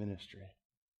act of ministry.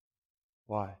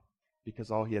 Why?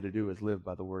 Because all he had to do was live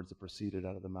by the words that proceeded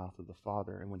out of the mouth of the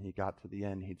Father. And when he got to the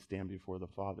end, he'd stand before the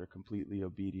Father completely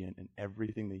obedient, and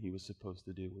everything that he was supposed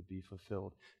to do would be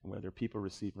fulfilled. And whether people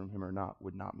received from him or not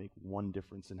would not make one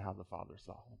difference in how the Father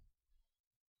saw him.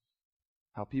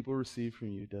 How people receive from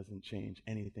you doesn't change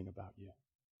anything about you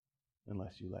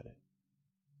unless you let it.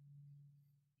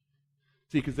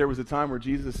 See, because there was a time where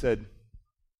Jesus said,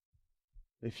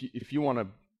 if you want to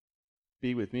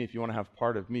be with me, if you want to have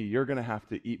part of me, you're going to have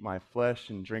to eat my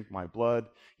flesh and drink my blood.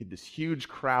 He had this huge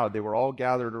crowd. They were all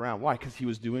gathered around. Why? Because he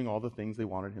was doing all the things they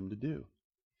wanted him to do.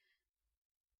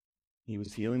 He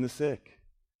was healing the sick,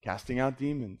 casting out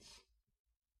demons,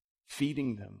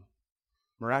 feeding them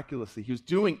miraculously. He was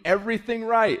doing everything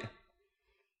right.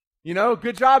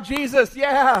 Good job, Jesus.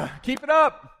 Yeah, keep it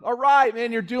up. All right,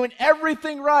 man, you're doing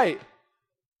everything right.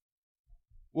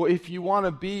 Well, if you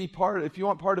want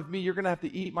part of me, you're going to have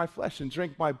to eat my flesh and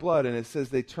drink my blood. And it says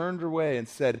they turned away and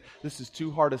said, "This is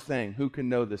too hard a saying. Who can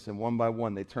know this?" And one by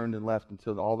one, they turned and left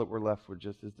until all that were left were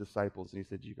just his disciples. And he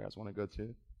said, "You guys want to go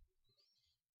too?"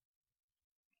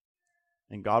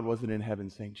 And God wasn't in heaven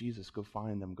saying, "Jesus, go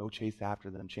find them. Go chase after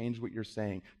them. Change what you're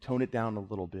saying. Tone it down a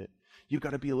little bit. You've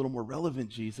got to be a little more relevant,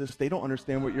 Jesus. They don't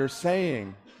understand what you're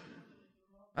saying."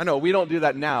 I know, we don't do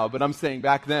that now, but I'm saying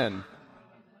back then.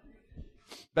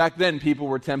 Back then, people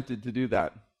were tempted to do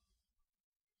that.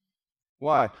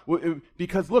 Why?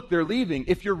 Because, look, they're leaving.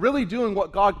 If you're really doing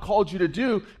what God called you to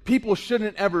do, people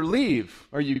shouldn't ever leave.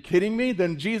 Are you kidding me?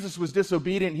 Then Jesus was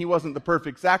disobedient. He wasn't the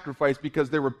perfect sacrifice, because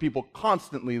there were people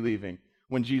constantly leaving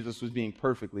when Jesus was being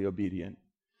perfectly obedient.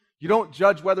 You don't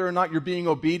judge whether or not you're being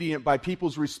obedient by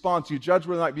people's response. You judge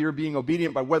whether or not you're being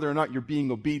obedient by whether or not you're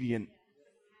being obedient.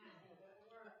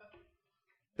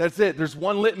 That's it. There's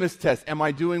one litmus test. Am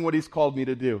I doing what he's called me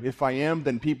to do? If I am,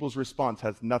 then people's response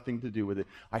has nothing to do with it.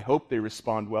 I hope they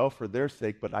respond well for their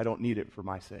sake, but I don't need it for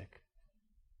my sake.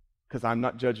 Because I'm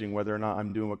not judging whether or not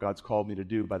I'm doing what God's called me to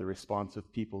do by the response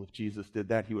of people. If Jesus did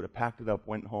that, he would have packed it up,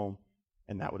 went home,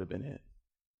 and that would have been it.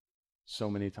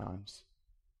 So many times.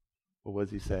 But what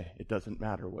does he say? It doesn't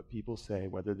matter what people say,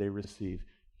 whether they receive.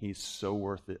 He's so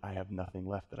worth it. I have nothing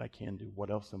left that I can do.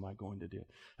 What else am I going to do?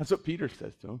 That's what Peter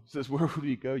says to him. He says, "Where would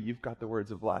we go? You've got the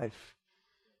words of life."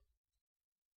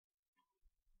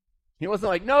 He wasn't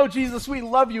like, "No, Jesus, we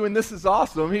love you and this is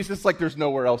awesome." He's just like, "There's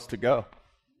nowhere else to go."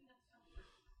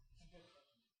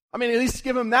 I mean, at least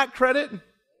give him that credit.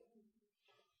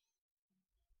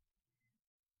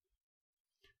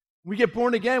 We get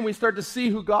born again, we start to see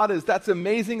who God is. That's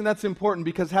amazing and that's important,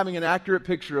 because having an accurate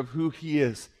picture of who he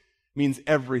is means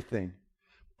everything.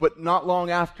 But not long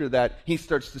after that, he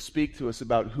starts to speak to us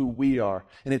about who we are.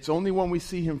 And it's only when we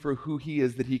see him for who he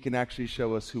is that he can actually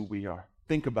show us who we are.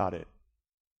 Think about it.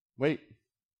 Wait,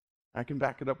 I can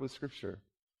back it up with Scripture.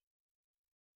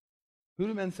 Who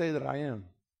do men say that I am?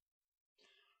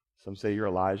 Some say you're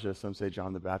Elijah, some say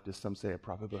John the Baptist, some say a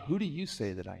prophet. But who do you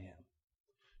say that I am?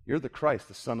 You're the Christ,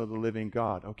 the Son of the living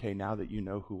God. Okay, now that you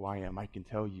know who I am, I can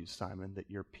tell you, Simon, that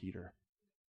you're Peter.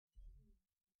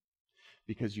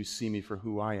 Because you see me for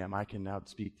who I am, I can now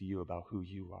speak to you about who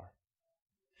you are.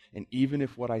 And even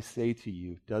if what I say to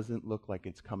you doesn't look like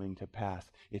it's coming to pass,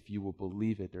 if you will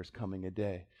believe it, there's coming a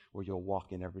day where you'll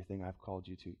walk in everything I've called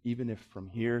you to. Even if from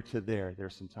here to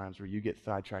there's some times where you get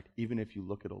sidetracked, even if you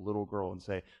look at a little girl and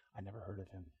say, "I never heard of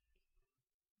him."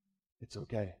 It's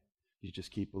okay. You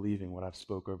just keep believing what I've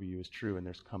spoke over you is true, and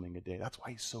there's coming a day. That's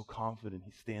why he's so confident.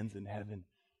 He stands in heaven,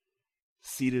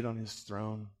 seated on his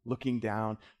throne, looking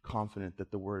down, confident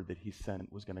that the word that he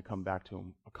sent was going to come back to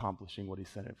him, accomplishing what he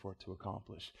sent it for it to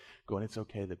accomplish. Going, it's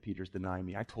okay that Peter's denying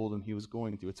me. I told him he was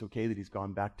going to. It's okay that he's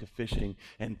gone back to fishing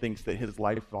and thinks that his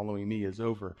life following me is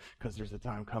over, because there's a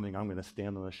time coming I'm going to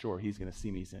stand on the shore. He's going to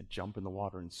see me. He's going to jump in the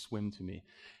water and swim to me.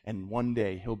 And one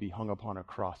day he'll be hung upon a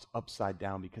cross upside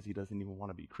down because he doesn't even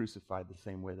want to be crucified the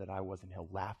same way that I was, and he'll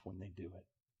laugh when they do it.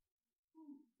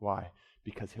 Why?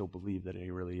 Because he'll believe that he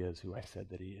really is who I said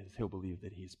that he is. He'll believe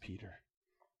that he's Peter.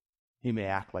 He may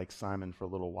act like Simon for a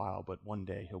little while, but one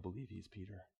day he'll believe he's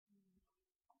Peter.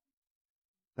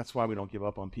 That's why we don't give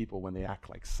up on people when they act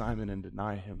like Simon and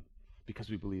deny him,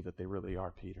 because we believe that they really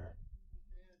are Peter.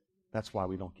 That's why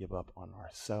we don't give up on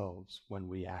ourselves when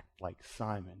we act like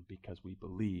Simon, because we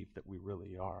believe that we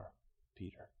really are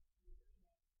Peter.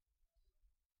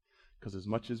 Because as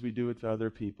much as we do it to other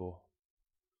people,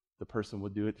 the person will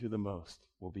do it to the most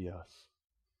will be us.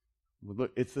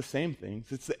 Look, it's the same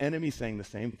things. It's the enemy saying the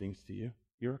same things to you.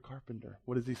 You're a carpenter.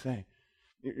 What is he saying?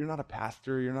 You're not a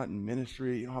pastor. You're not in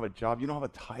ministry. You don't have a job. You don't have a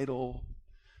title.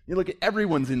 You look at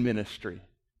everyone's in ministry.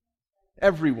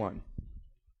 Everyone.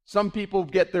 Some people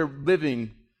get their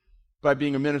living by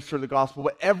being a minister of the gospel,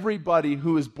 but everybody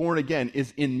who is born again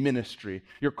is in ministry.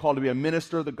 You're called to be a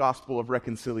minister of the gospel of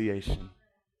reconciliation.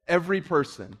 Every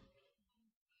person.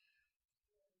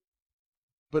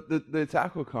 But the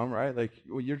attack will come, right? Like,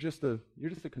 well, you're just a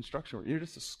construction worker. You're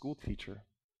just a school teacher.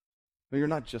 No, you're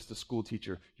not just a school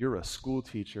teacher. You're a school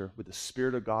teacher with the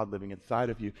Spirit of God living inside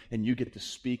of you, and you get to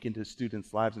speak into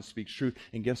students' lives and speak truth.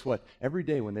 And guess what? Every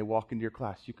day when they walk into your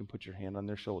class, you can put your hand on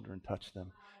their shoulder and touch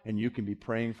them, and you can be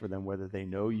praying for them whether they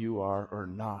know you are or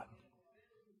not.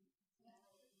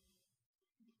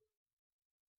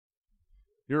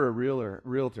 You're a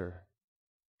realtor.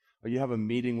 Or you have a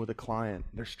meeting with a client,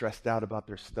 they're stressed out about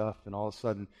their stuff, and all of a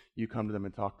sudden you come to them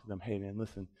and talk to them. Hey man,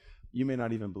 listen, you may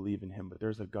not even believe in him, but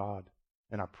there's a God,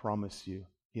 and I promise you,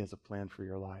 he has a plan for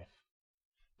your life.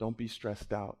 Don't be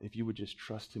stressed out. If you would just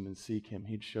trust him and seek him,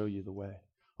 he'd show you the way.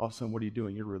 All of a sudden, what are you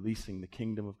doing? You're releasing the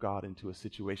kingdom of God into a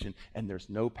situation, and there's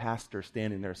no pastor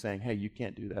standing there saying, hey, you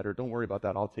can't do that, or don't worry about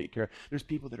that, I'll take care. There's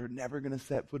people that are never going to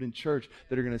set foot in church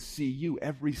that are going to see you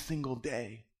every single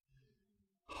day.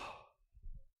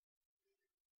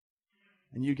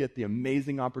 And you get the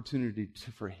amazing opportunity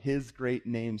for his great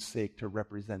name's sake to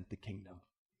represent the kingdom.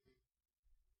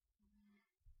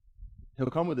 He'll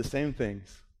come with the same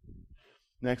things.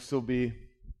 Next will be,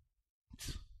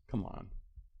 come on,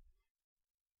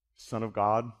 Son of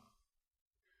God.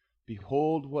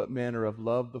 Behold what manner of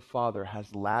love the Father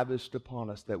has lavished upon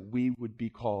us, that we would be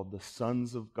called the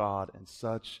sons of God, and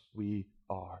such we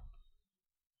are.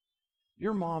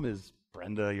 Your mom is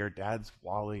Brenda, your dad's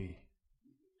Wally.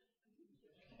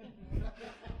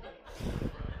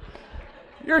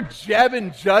 You're Jeb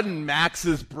and Judd and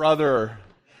Max's brother.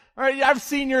 All right, I've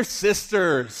seen your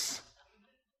sisters.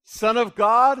 Son of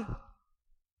God?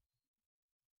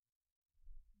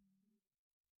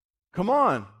 Come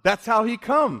on, that's how he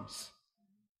comes.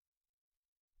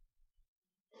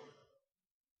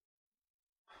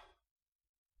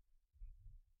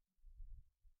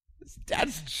 His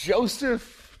dad's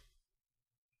Joseph.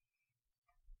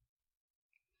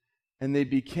 And they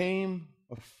became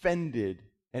offended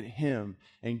at him.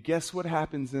 And guess what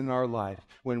happens in our life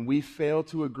when we fail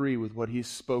to agree with what he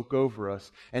spoke over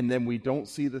us, and then we don't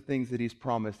see the things that he's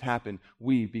promised happen?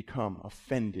 We become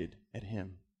offended at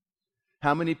him.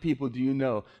 How many people do you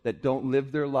know that don't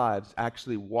live their lives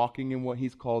actually walking in what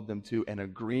he's called them to and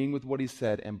agreeing with what he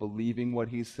said and believing what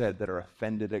he said, that are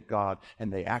offended at God,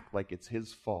 and they act like it's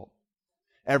his fault?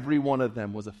 Every one of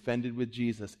them was offended with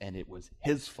Jesus, and it was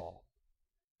his fault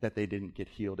that they didn't get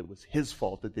healed. It was his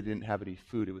fault that they didn't have any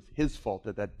food. It was his fault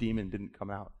that that demon didn't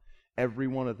come out. Every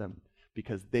one of them,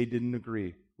 because they didn't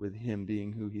agree with him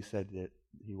being who he said that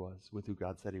he was, with who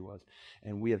God said he was.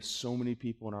 And we have so many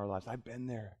people in our lives. I've been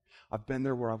there. I've been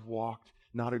there where I've walked,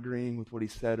 not agreeing with what he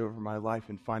said over my life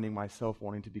and finding myself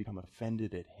wanting to become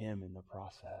offended at him in the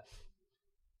process.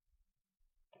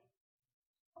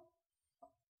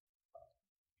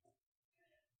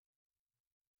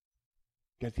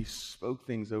 Because he spoke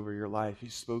things over your life. He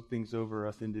spoke things over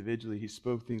us individually. He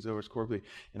spoke things over us corporately.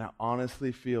 And I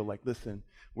honestly feel like, listen,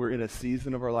 we're in a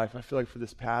season of our life. I feel like for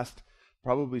this past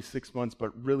probably 6 months,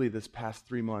 but really this past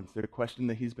 3 months, the question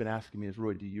that he's been asking me is,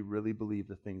 Roy, do you really believe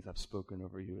the things I've spoken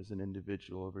over you as an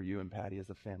individual, over you and Patty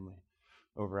as a family,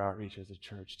 over Outreach as a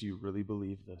church? Do you really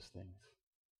believe those things?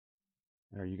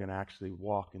 And are you going to actually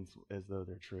walk as though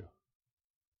they're true?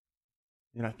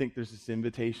 And I think there's this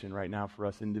invitation right now for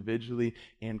us individually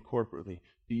and corporately.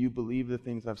 Do you believe the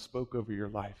things I've spoke over your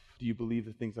life? Do you believe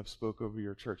the things I've spoke over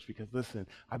your church? Because listen,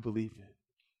 I believe it.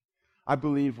 I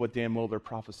believe what Dan Mulder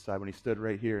prophesied when he stood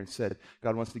right here and said,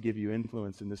 God wants to give you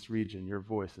influence in this region, your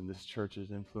voice in this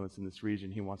church's influence in this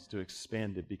region. He wants to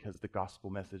expand it because the gospel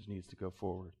message needs to go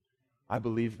forward. I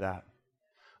believe that.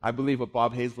 I believe what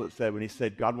Bob Hazlett said when he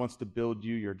said, God wants to build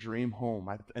you your dream home.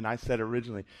 And I said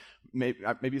originally, maybe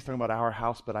he's talking about our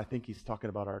house, but I think he's talking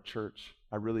about our church.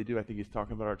 I really do. I think he's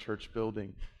talking about our church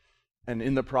building. And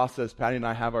in the process, Patty and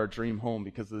I have our dream home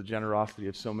because of the generosity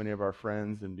of so many of our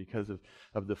friends and because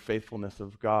of the faithfulness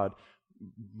of God.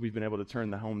 We've been able to turn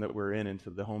the home that we're in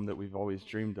into the home that we've always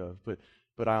dreamed of.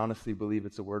 But I honestly believe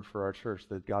it's a word for our church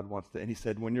that God wants to. And he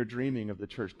said, when you're dreaming of the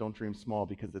church, don't dream small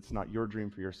because it's not your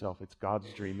dream for yourself. It's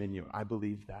God's dream in you. I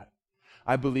believe that.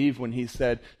 I believe when he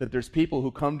said that there's people who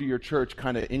come to your church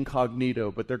kind of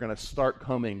incognito, but they're going to start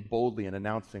coming boldly and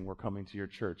announcing we're coming to your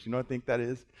church. You know what I think that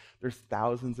is? There's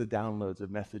thousands of downloads of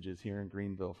messages here in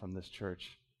Greenville from this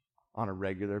church on a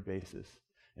regular basis.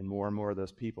 And more of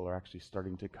those people are actually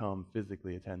starting to come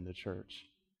physically attend the church.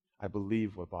 I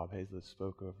believe what Bob Hazlett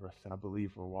spoke over us, and I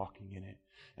believe we're walking in it.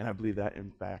 And I believe that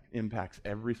impacts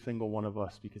every single one of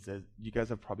us because as you guys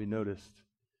have probably noticed,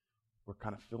 we're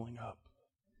kind of filling up.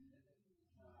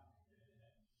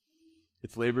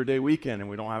 It's Labor Day weekend and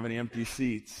we don't have any empty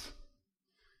seats.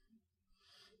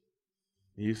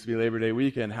 It used to be Labor Day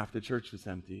weekend, half the church was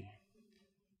empty.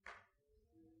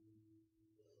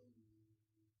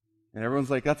 And everyone's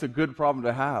like, that's a good problem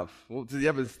to have. Well,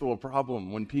 yeah, but it's still a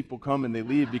problem when people come and they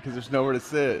leave because there's nowhere to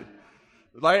sit.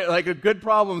 Like a good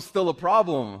problem's still a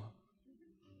problem.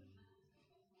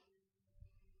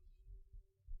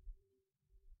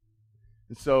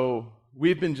 And so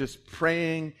we've been just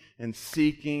praying and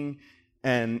seeking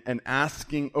and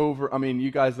asking over. I mean, you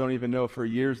guys don't even know, for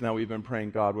years now we've been praying,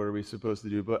 God, what are we supposed to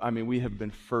do? But I mean, we have been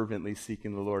fervently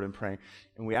seeking the Lord and praying.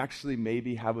 And we actually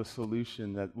maybe have a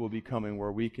solution that will be coming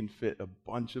where we can fit a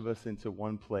bunch of us into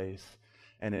one place.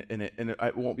 And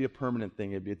it won't be a permanent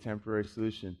thing, it'd be a temporary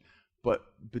solution. But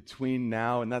between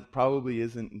now, and that probably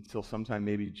isn't until sometime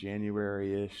maybe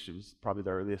January-ish, it was probably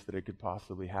the earliest that it could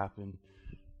possibly happen.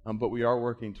 But we are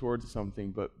working towards something.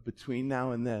 But between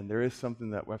now and then, there is something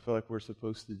that I feel like we're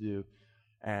supposed to do,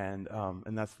 and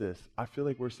that's this. I feel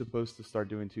like we're supposed to start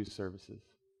doing 2 services.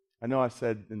 I know I've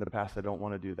said in the past I don't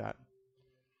want to do that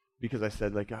because I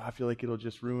said, like, I feel like it'll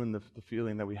just ruin the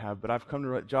feeling that we have. But I've come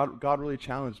to God really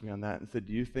challenged me on that and said,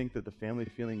 do you think that the family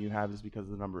feeling you have is because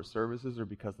of the number of services or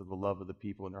because of the love of the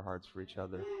people in their hearts for each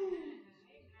other?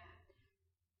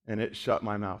 And it shut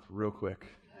my mouth real quick.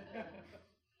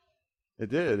 It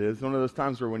did. It's one of those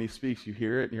times where when he speaks, you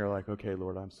hear it, and you're like, okay,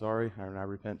 Lord, I'm sorry, and I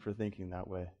repent for thinking that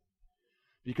way.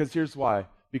 Because here's why.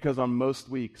 Because on most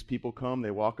weeks, people come,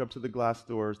 they walk up to the glass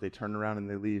doors, they turn around, and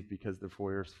they leave because the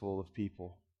foyer's full of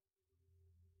people.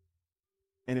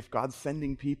 And if God's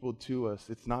sending people to us,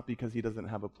 it's not because he doesn't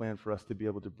have a plan for us to be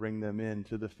able to bring them in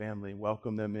to the family,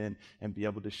 welcome them in, and be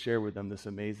able to share with them this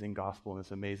amazing gospel and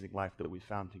this amazing life that we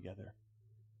found together.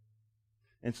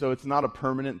 And so it's not a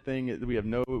permanent thing. We have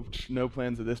no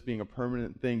plans of this being a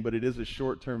permanent thing, but it is a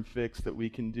short-term fix that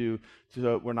we can do so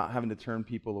that we're not having to turn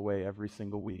people away every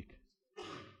single week.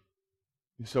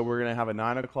 So we're going to have a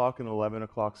 9 o'clock and 11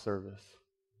 o'clock service.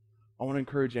 I want to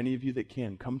encourage any of you that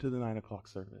can, come to the 9 o'clock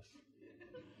service.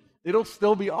 It'll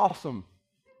still be awesome.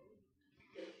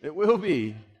 It will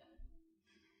be.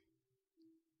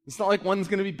 It's not like one's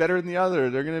going to be better than the other.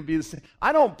 They're going to be the same.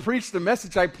 I don't preach the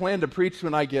message I plan to preach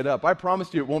when I get up. I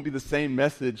promise you it won't be the same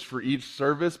message for each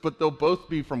service, but they'll both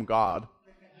be from God.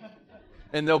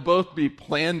 And they'll both be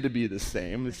planned to be the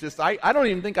same. It's just, I don't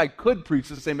even think I could preach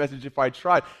the same message if I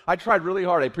tried. I tried really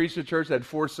hard. I preached at a church that had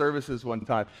 4 services one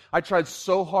time. I tried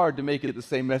so hard to make it the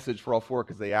same message for all 4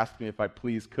 because they asked me if I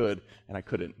please could, and I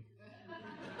couldn't.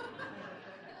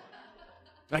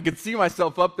 I could see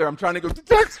myself up there. I'm trying to go,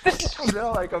 you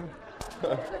know, like I'm,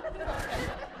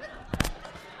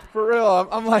 for real,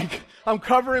 I'm like, I'm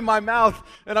covering my mouth,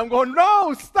 and I'm going,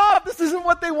 no, stop, this isn't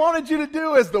what they wanted you to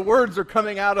do, as the words are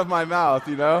coming out of my mouth,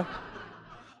 you know?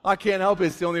 I can't help it.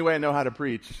 It's the only way I know how to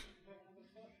preach.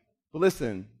 But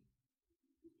listen,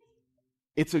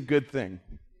 it's a good thing.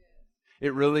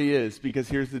 It really is, because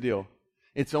here's the deal.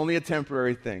 It's only a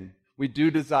temporary thing. We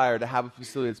do desire to have a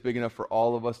facility that's big enough for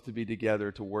all of us to be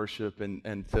together, to worship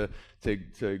and to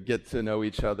get to know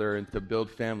each other and to build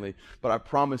family. But I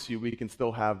promise you we can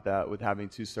still have that with having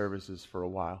 2 services for a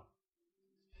while.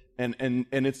 And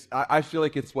I feel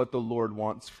like it's what the Lord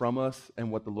wants from us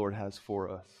and what the Lord has for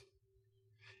us.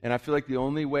 And I feel like the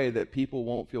only way that people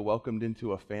won't feel welcomed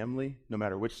into a family, no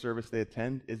matter which service they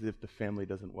attend, is if the family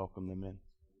doesn't welcome them in.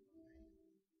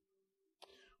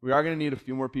 We are going to need a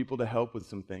few more people to help with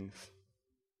some things.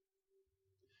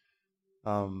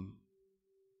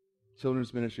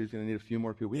 Children's ministry is going to need a few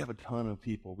more people. We have a ton of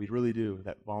people. We really do,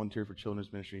 that volunteer for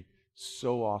children's ministry.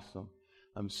 So awesome.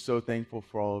 I'm so thankful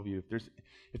for all of you.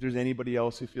 If there's anybody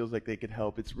else who feels like they could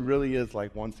help, it really is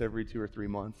like once every 2 or 3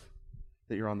 months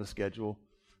that you're on the schedule.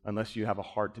 Unless you have a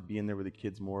heart to be in there with the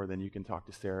kids more, then you can talk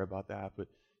to Sarah about that. But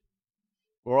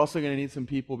we're also going to need some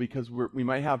people because we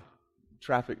might have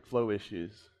traffic flow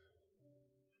issues.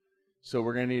 So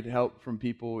we're going to need help from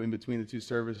people in between the 2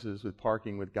 services with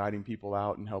parking, with guiding people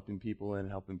out and helping people in and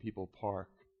helping people park.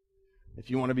 If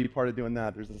you want to be part of doing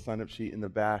that, there's a sign-up sheet in the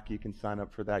back. You can sign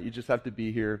up for that. You just have to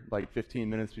be here like 15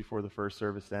 minutes before the first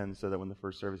service ends so that when the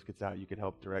first service gets out, you can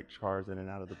help direct cars in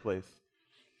and out of the place.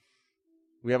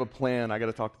 We have a plan. I got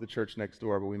to talk to the church next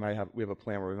door, but we have a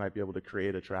plan where we might be able to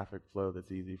create a traffic flow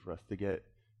that's easy for us to get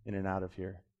in and out of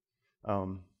here.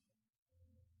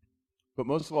 But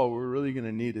most of all, what we're really going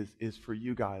to need is for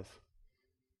you guys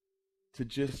to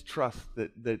just trust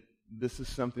that this is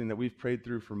something that we've prayed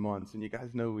through for months, and you guys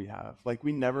know we have. Like,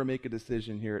 we never make a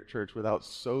decision here at church without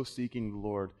so seeking the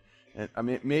Lord. And I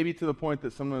mean, maybe to the point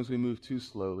that sometimes we move too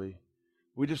slowly.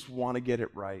 We just want to get it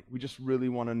right. We just really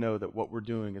want to know that what we're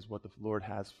doing is what the Lord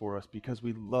has for us because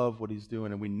we love what He's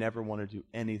doing, and we never want to do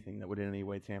anything that would in any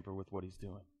way tamper with what He's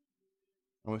doing.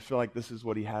 And we feel like this is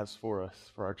what He has for us,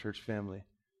 for our church family.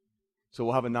 So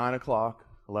we'll have a 9 o'clock,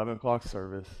 11 o'clock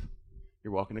service.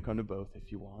 You're welcome to come to both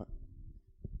if you want.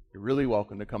 You're really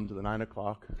welcome to come to the 9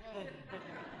 o'clock.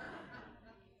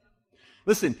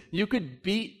 Listen, you could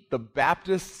beat the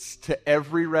Baptists to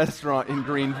every restaurant in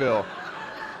Greenville.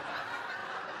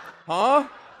 Huh?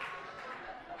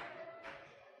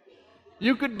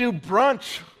 You could do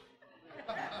brunch.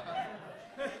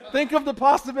 Think of the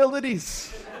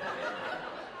possibilities.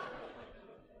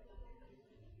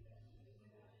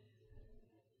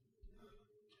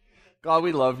 God,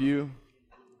 we love you.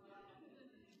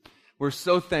 We're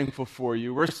so thankful for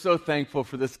you. We're so thankful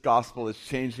for this gospel that's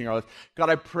changing our lives. God,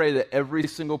 I pray that every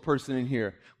single person in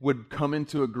here would come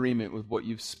into agreement with what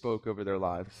you've spoke over their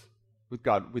lives, with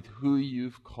God, with who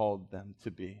you've called them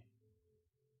to be.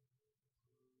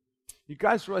 You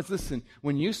guys realize, listen,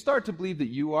 when you start to believe that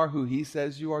you are who He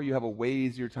says you are, you have a way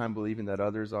easier time believing that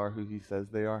others are who He says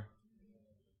they are.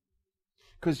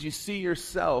 Because you see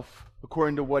yourself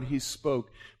according to what He spoke,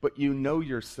 but you know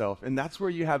yourself. And that's where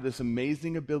you have this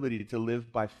amazing ability to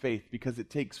live by faith, because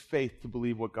it takes faith to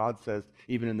believe what God says,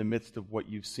 even in the midst of what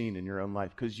you've seen in your own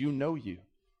life, because you know you.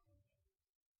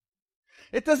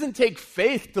 It doesn't take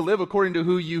faith to live according to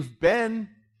who you've been.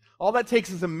 All that takes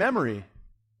is a memory,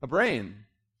 a brain.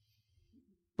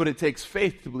 But it takes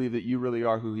faith to believe that you really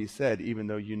are who He said, even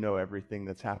though you know everything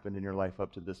that's happened in your life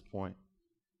up to this point.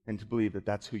 And to believe that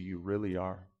that's who you really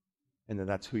are, and that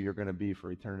that's who you're going to be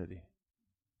for eternity.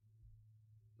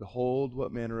 Behold,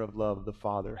 what manner of love the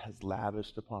Father has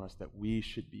lavished upon us, that we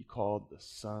should be called the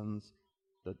sons,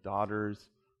 the daughters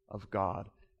of God,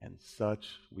 and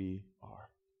such we are.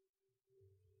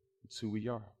 It's who we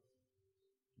are.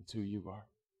 It's who you are.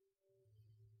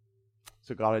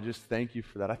 So God, I just thank you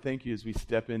for that. I thank you as we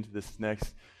step into this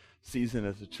next season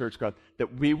as a church, God,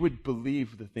 that we would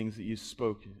believe the things that you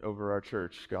spoke over our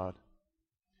church, God.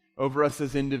 Over us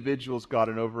as individuals, God,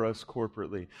 and over us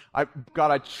corporately.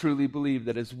 God, I truly believe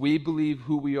that as we believe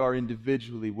who we are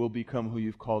individually, we'll become who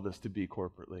you've called us to be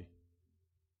corporately.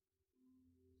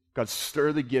 God,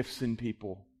 stir the gifts in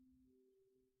people.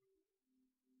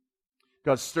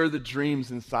 God, stir the dreams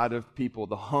inside of people,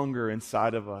 the hunger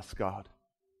inside of us, God,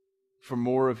 for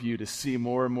more of you, to see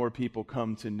more and more people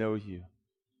come to know you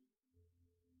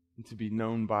and to be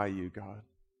known by you, God.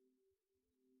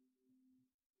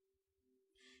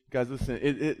 Guys, listen,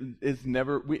 it's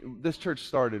never, this church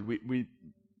started, we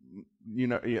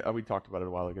talked about it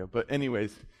a while ago, but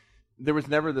anyways, there was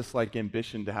never this like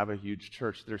ambition to have a huge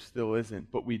church. There still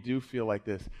isn't, but we do feel like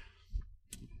this.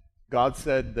 God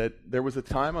said that there was a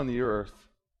time on the earth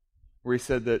where He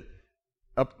said that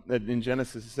in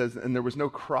Genesis it says, and there was no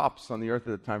crops on the earth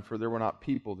at the time, for there were not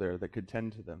people there that could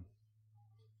tend to them.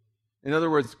 In other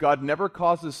words, God never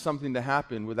causes something to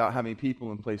happen without having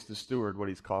people in place to steward what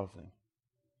He's causing,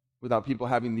 without people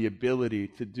having the ability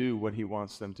to do what He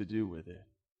wants them to do with it.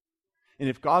 And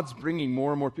if God's bringing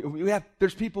more and more people,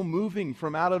 there's people moving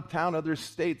from out of town, other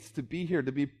states, to be here,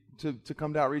 to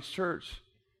come to Outreach Church.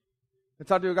 I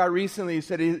talked to a guy recently. He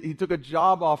said he took a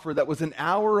job offer that was an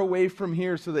hour away from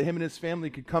here so that him and his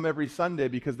family could come every Sunday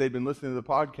because they'd been listening to the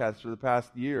podcast for the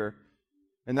past year.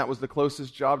 And that was the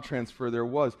closest job transfer there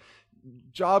was.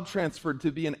 Job transferred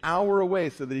to be an hour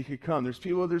away so that he could come.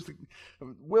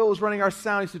 Will was running our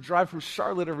sound. He used to drive from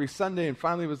Charlotte every Sunday and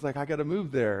finally was like, I got to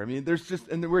move there. I mean,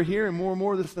 and we're hearing more and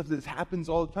more of this stuff that happens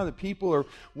all the time, that people are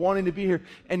wanting to be here.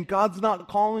 And God's not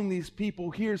calling these people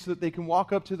here so that they can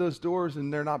walk up to those doors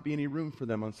and there not be any room for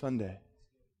them on Sunday.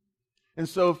 And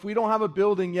so if we don't have a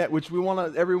building yet, which we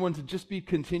want everyone to just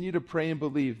continue to pray and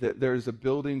believe that there's a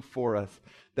building for us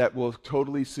that will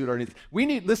totally suit our needs. We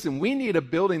need a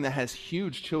building that has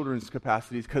huge children's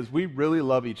capacities because we really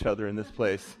love each other in this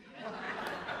place.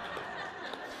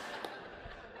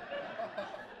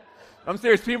 I'm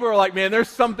serious. People are like, man, there's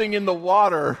something in the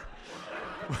water.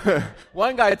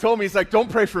 One guy told me, he's like,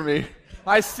 don't pray for me.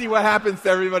 I see what happens to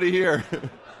everybody here.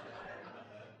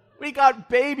 We got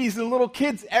babies and little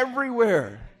kids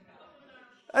everywhere.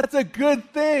 That's a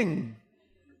good thing.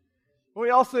 We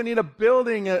also need a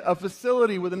building, a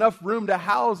facility with enough room to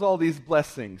house all these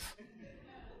blessings.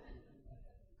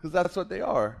 Because that's what they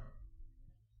are.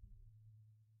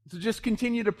 So just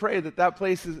continue to pray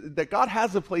that God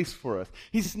has a place for us.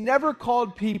 He's never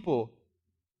called people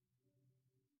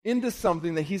into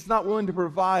something that He's not willing to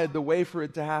provide the way for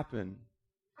it to happen.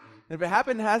 And if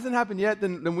it hasn't happened yet,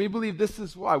 then we believe this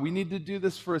is why. We need to do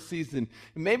this for a season.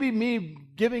 And maybe me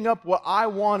giving up what I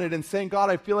wanted and saying, God,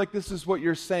 I feel like this is what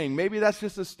you're saying. Maybe that's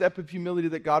just a step of humility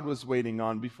that God was waiting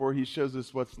on before He shows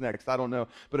us what's next. I don't know.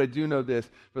 But I do know this.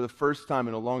 For the first time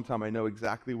in a long time, I know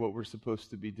exactly what we're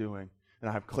supposed to be doing. And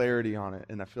I have clarity on it.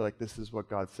 And I feel like this is what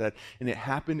God said. And it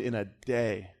happened in a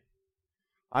day.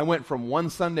 I went from one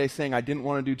Sunday saying I didn't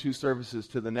want to do 2 services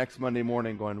to the next Monday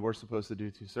morning going, we're supposed to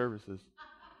do 2 services.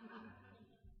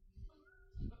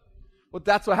 Well,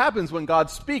 that's what happens when God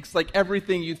speaks. Like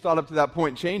everything you thought up to that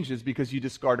point changes because you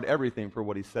discarded everything for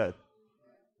what He said.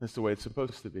 That's the way it's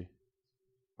supposed to be.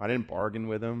 I didn't bargain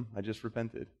with Him. I just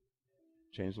repented.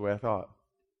 Changed the way I thought.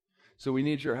 So we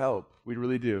need your help. We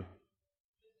really do.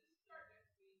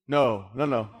 No.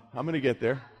 I'm going to get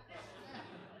there.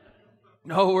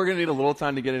 No, we're going to need a little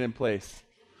time to get it in place.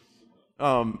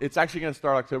 It's actually going to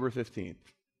start October 15th.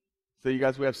 So you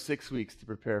guys, we have 6 weeks to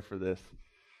prepare for this.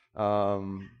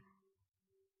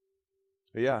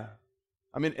 But yeah,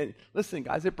 I mean, listen,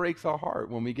 guys, it breaks our heart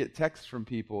when we get texts from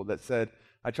people that said,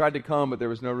 I tried to come, but there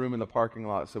was no room in the parking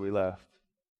lot, so we left.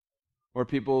 Or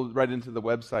people write into the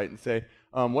website and say,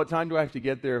 what time do I have to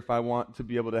get there if I want to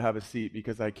be able to have a seat?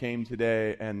 Because I came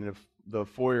today and the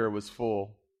foyer was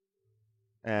full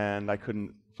and I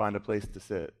couldn't find a place to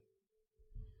sit.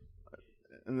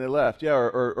 And they left. Yeah,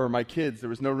 or my kids, there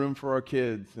was no room for our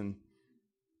kids. And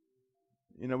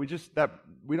you know, we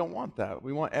don't want that.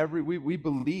 We want we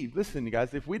believe. Listen, you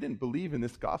guys, if we didn't believe in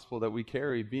this gospel that we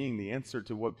carry being the answer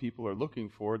to what people are looking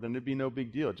for, then it'd be no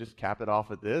big deal. Just cap it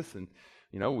off at this, and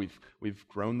you know, we've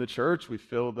grown the church, we've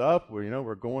filled up,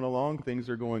 we're going along, things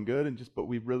are going good, but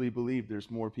we really believe there's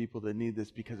more people that need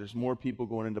this because there's more people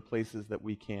going into places that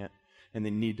we can't, and they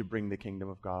need to bring the kingdom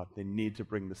of God. They need to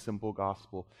bring the simple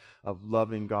gospel of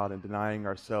loving God and denying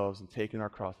ourselves and taking our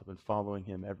cross up and following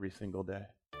Him every single day.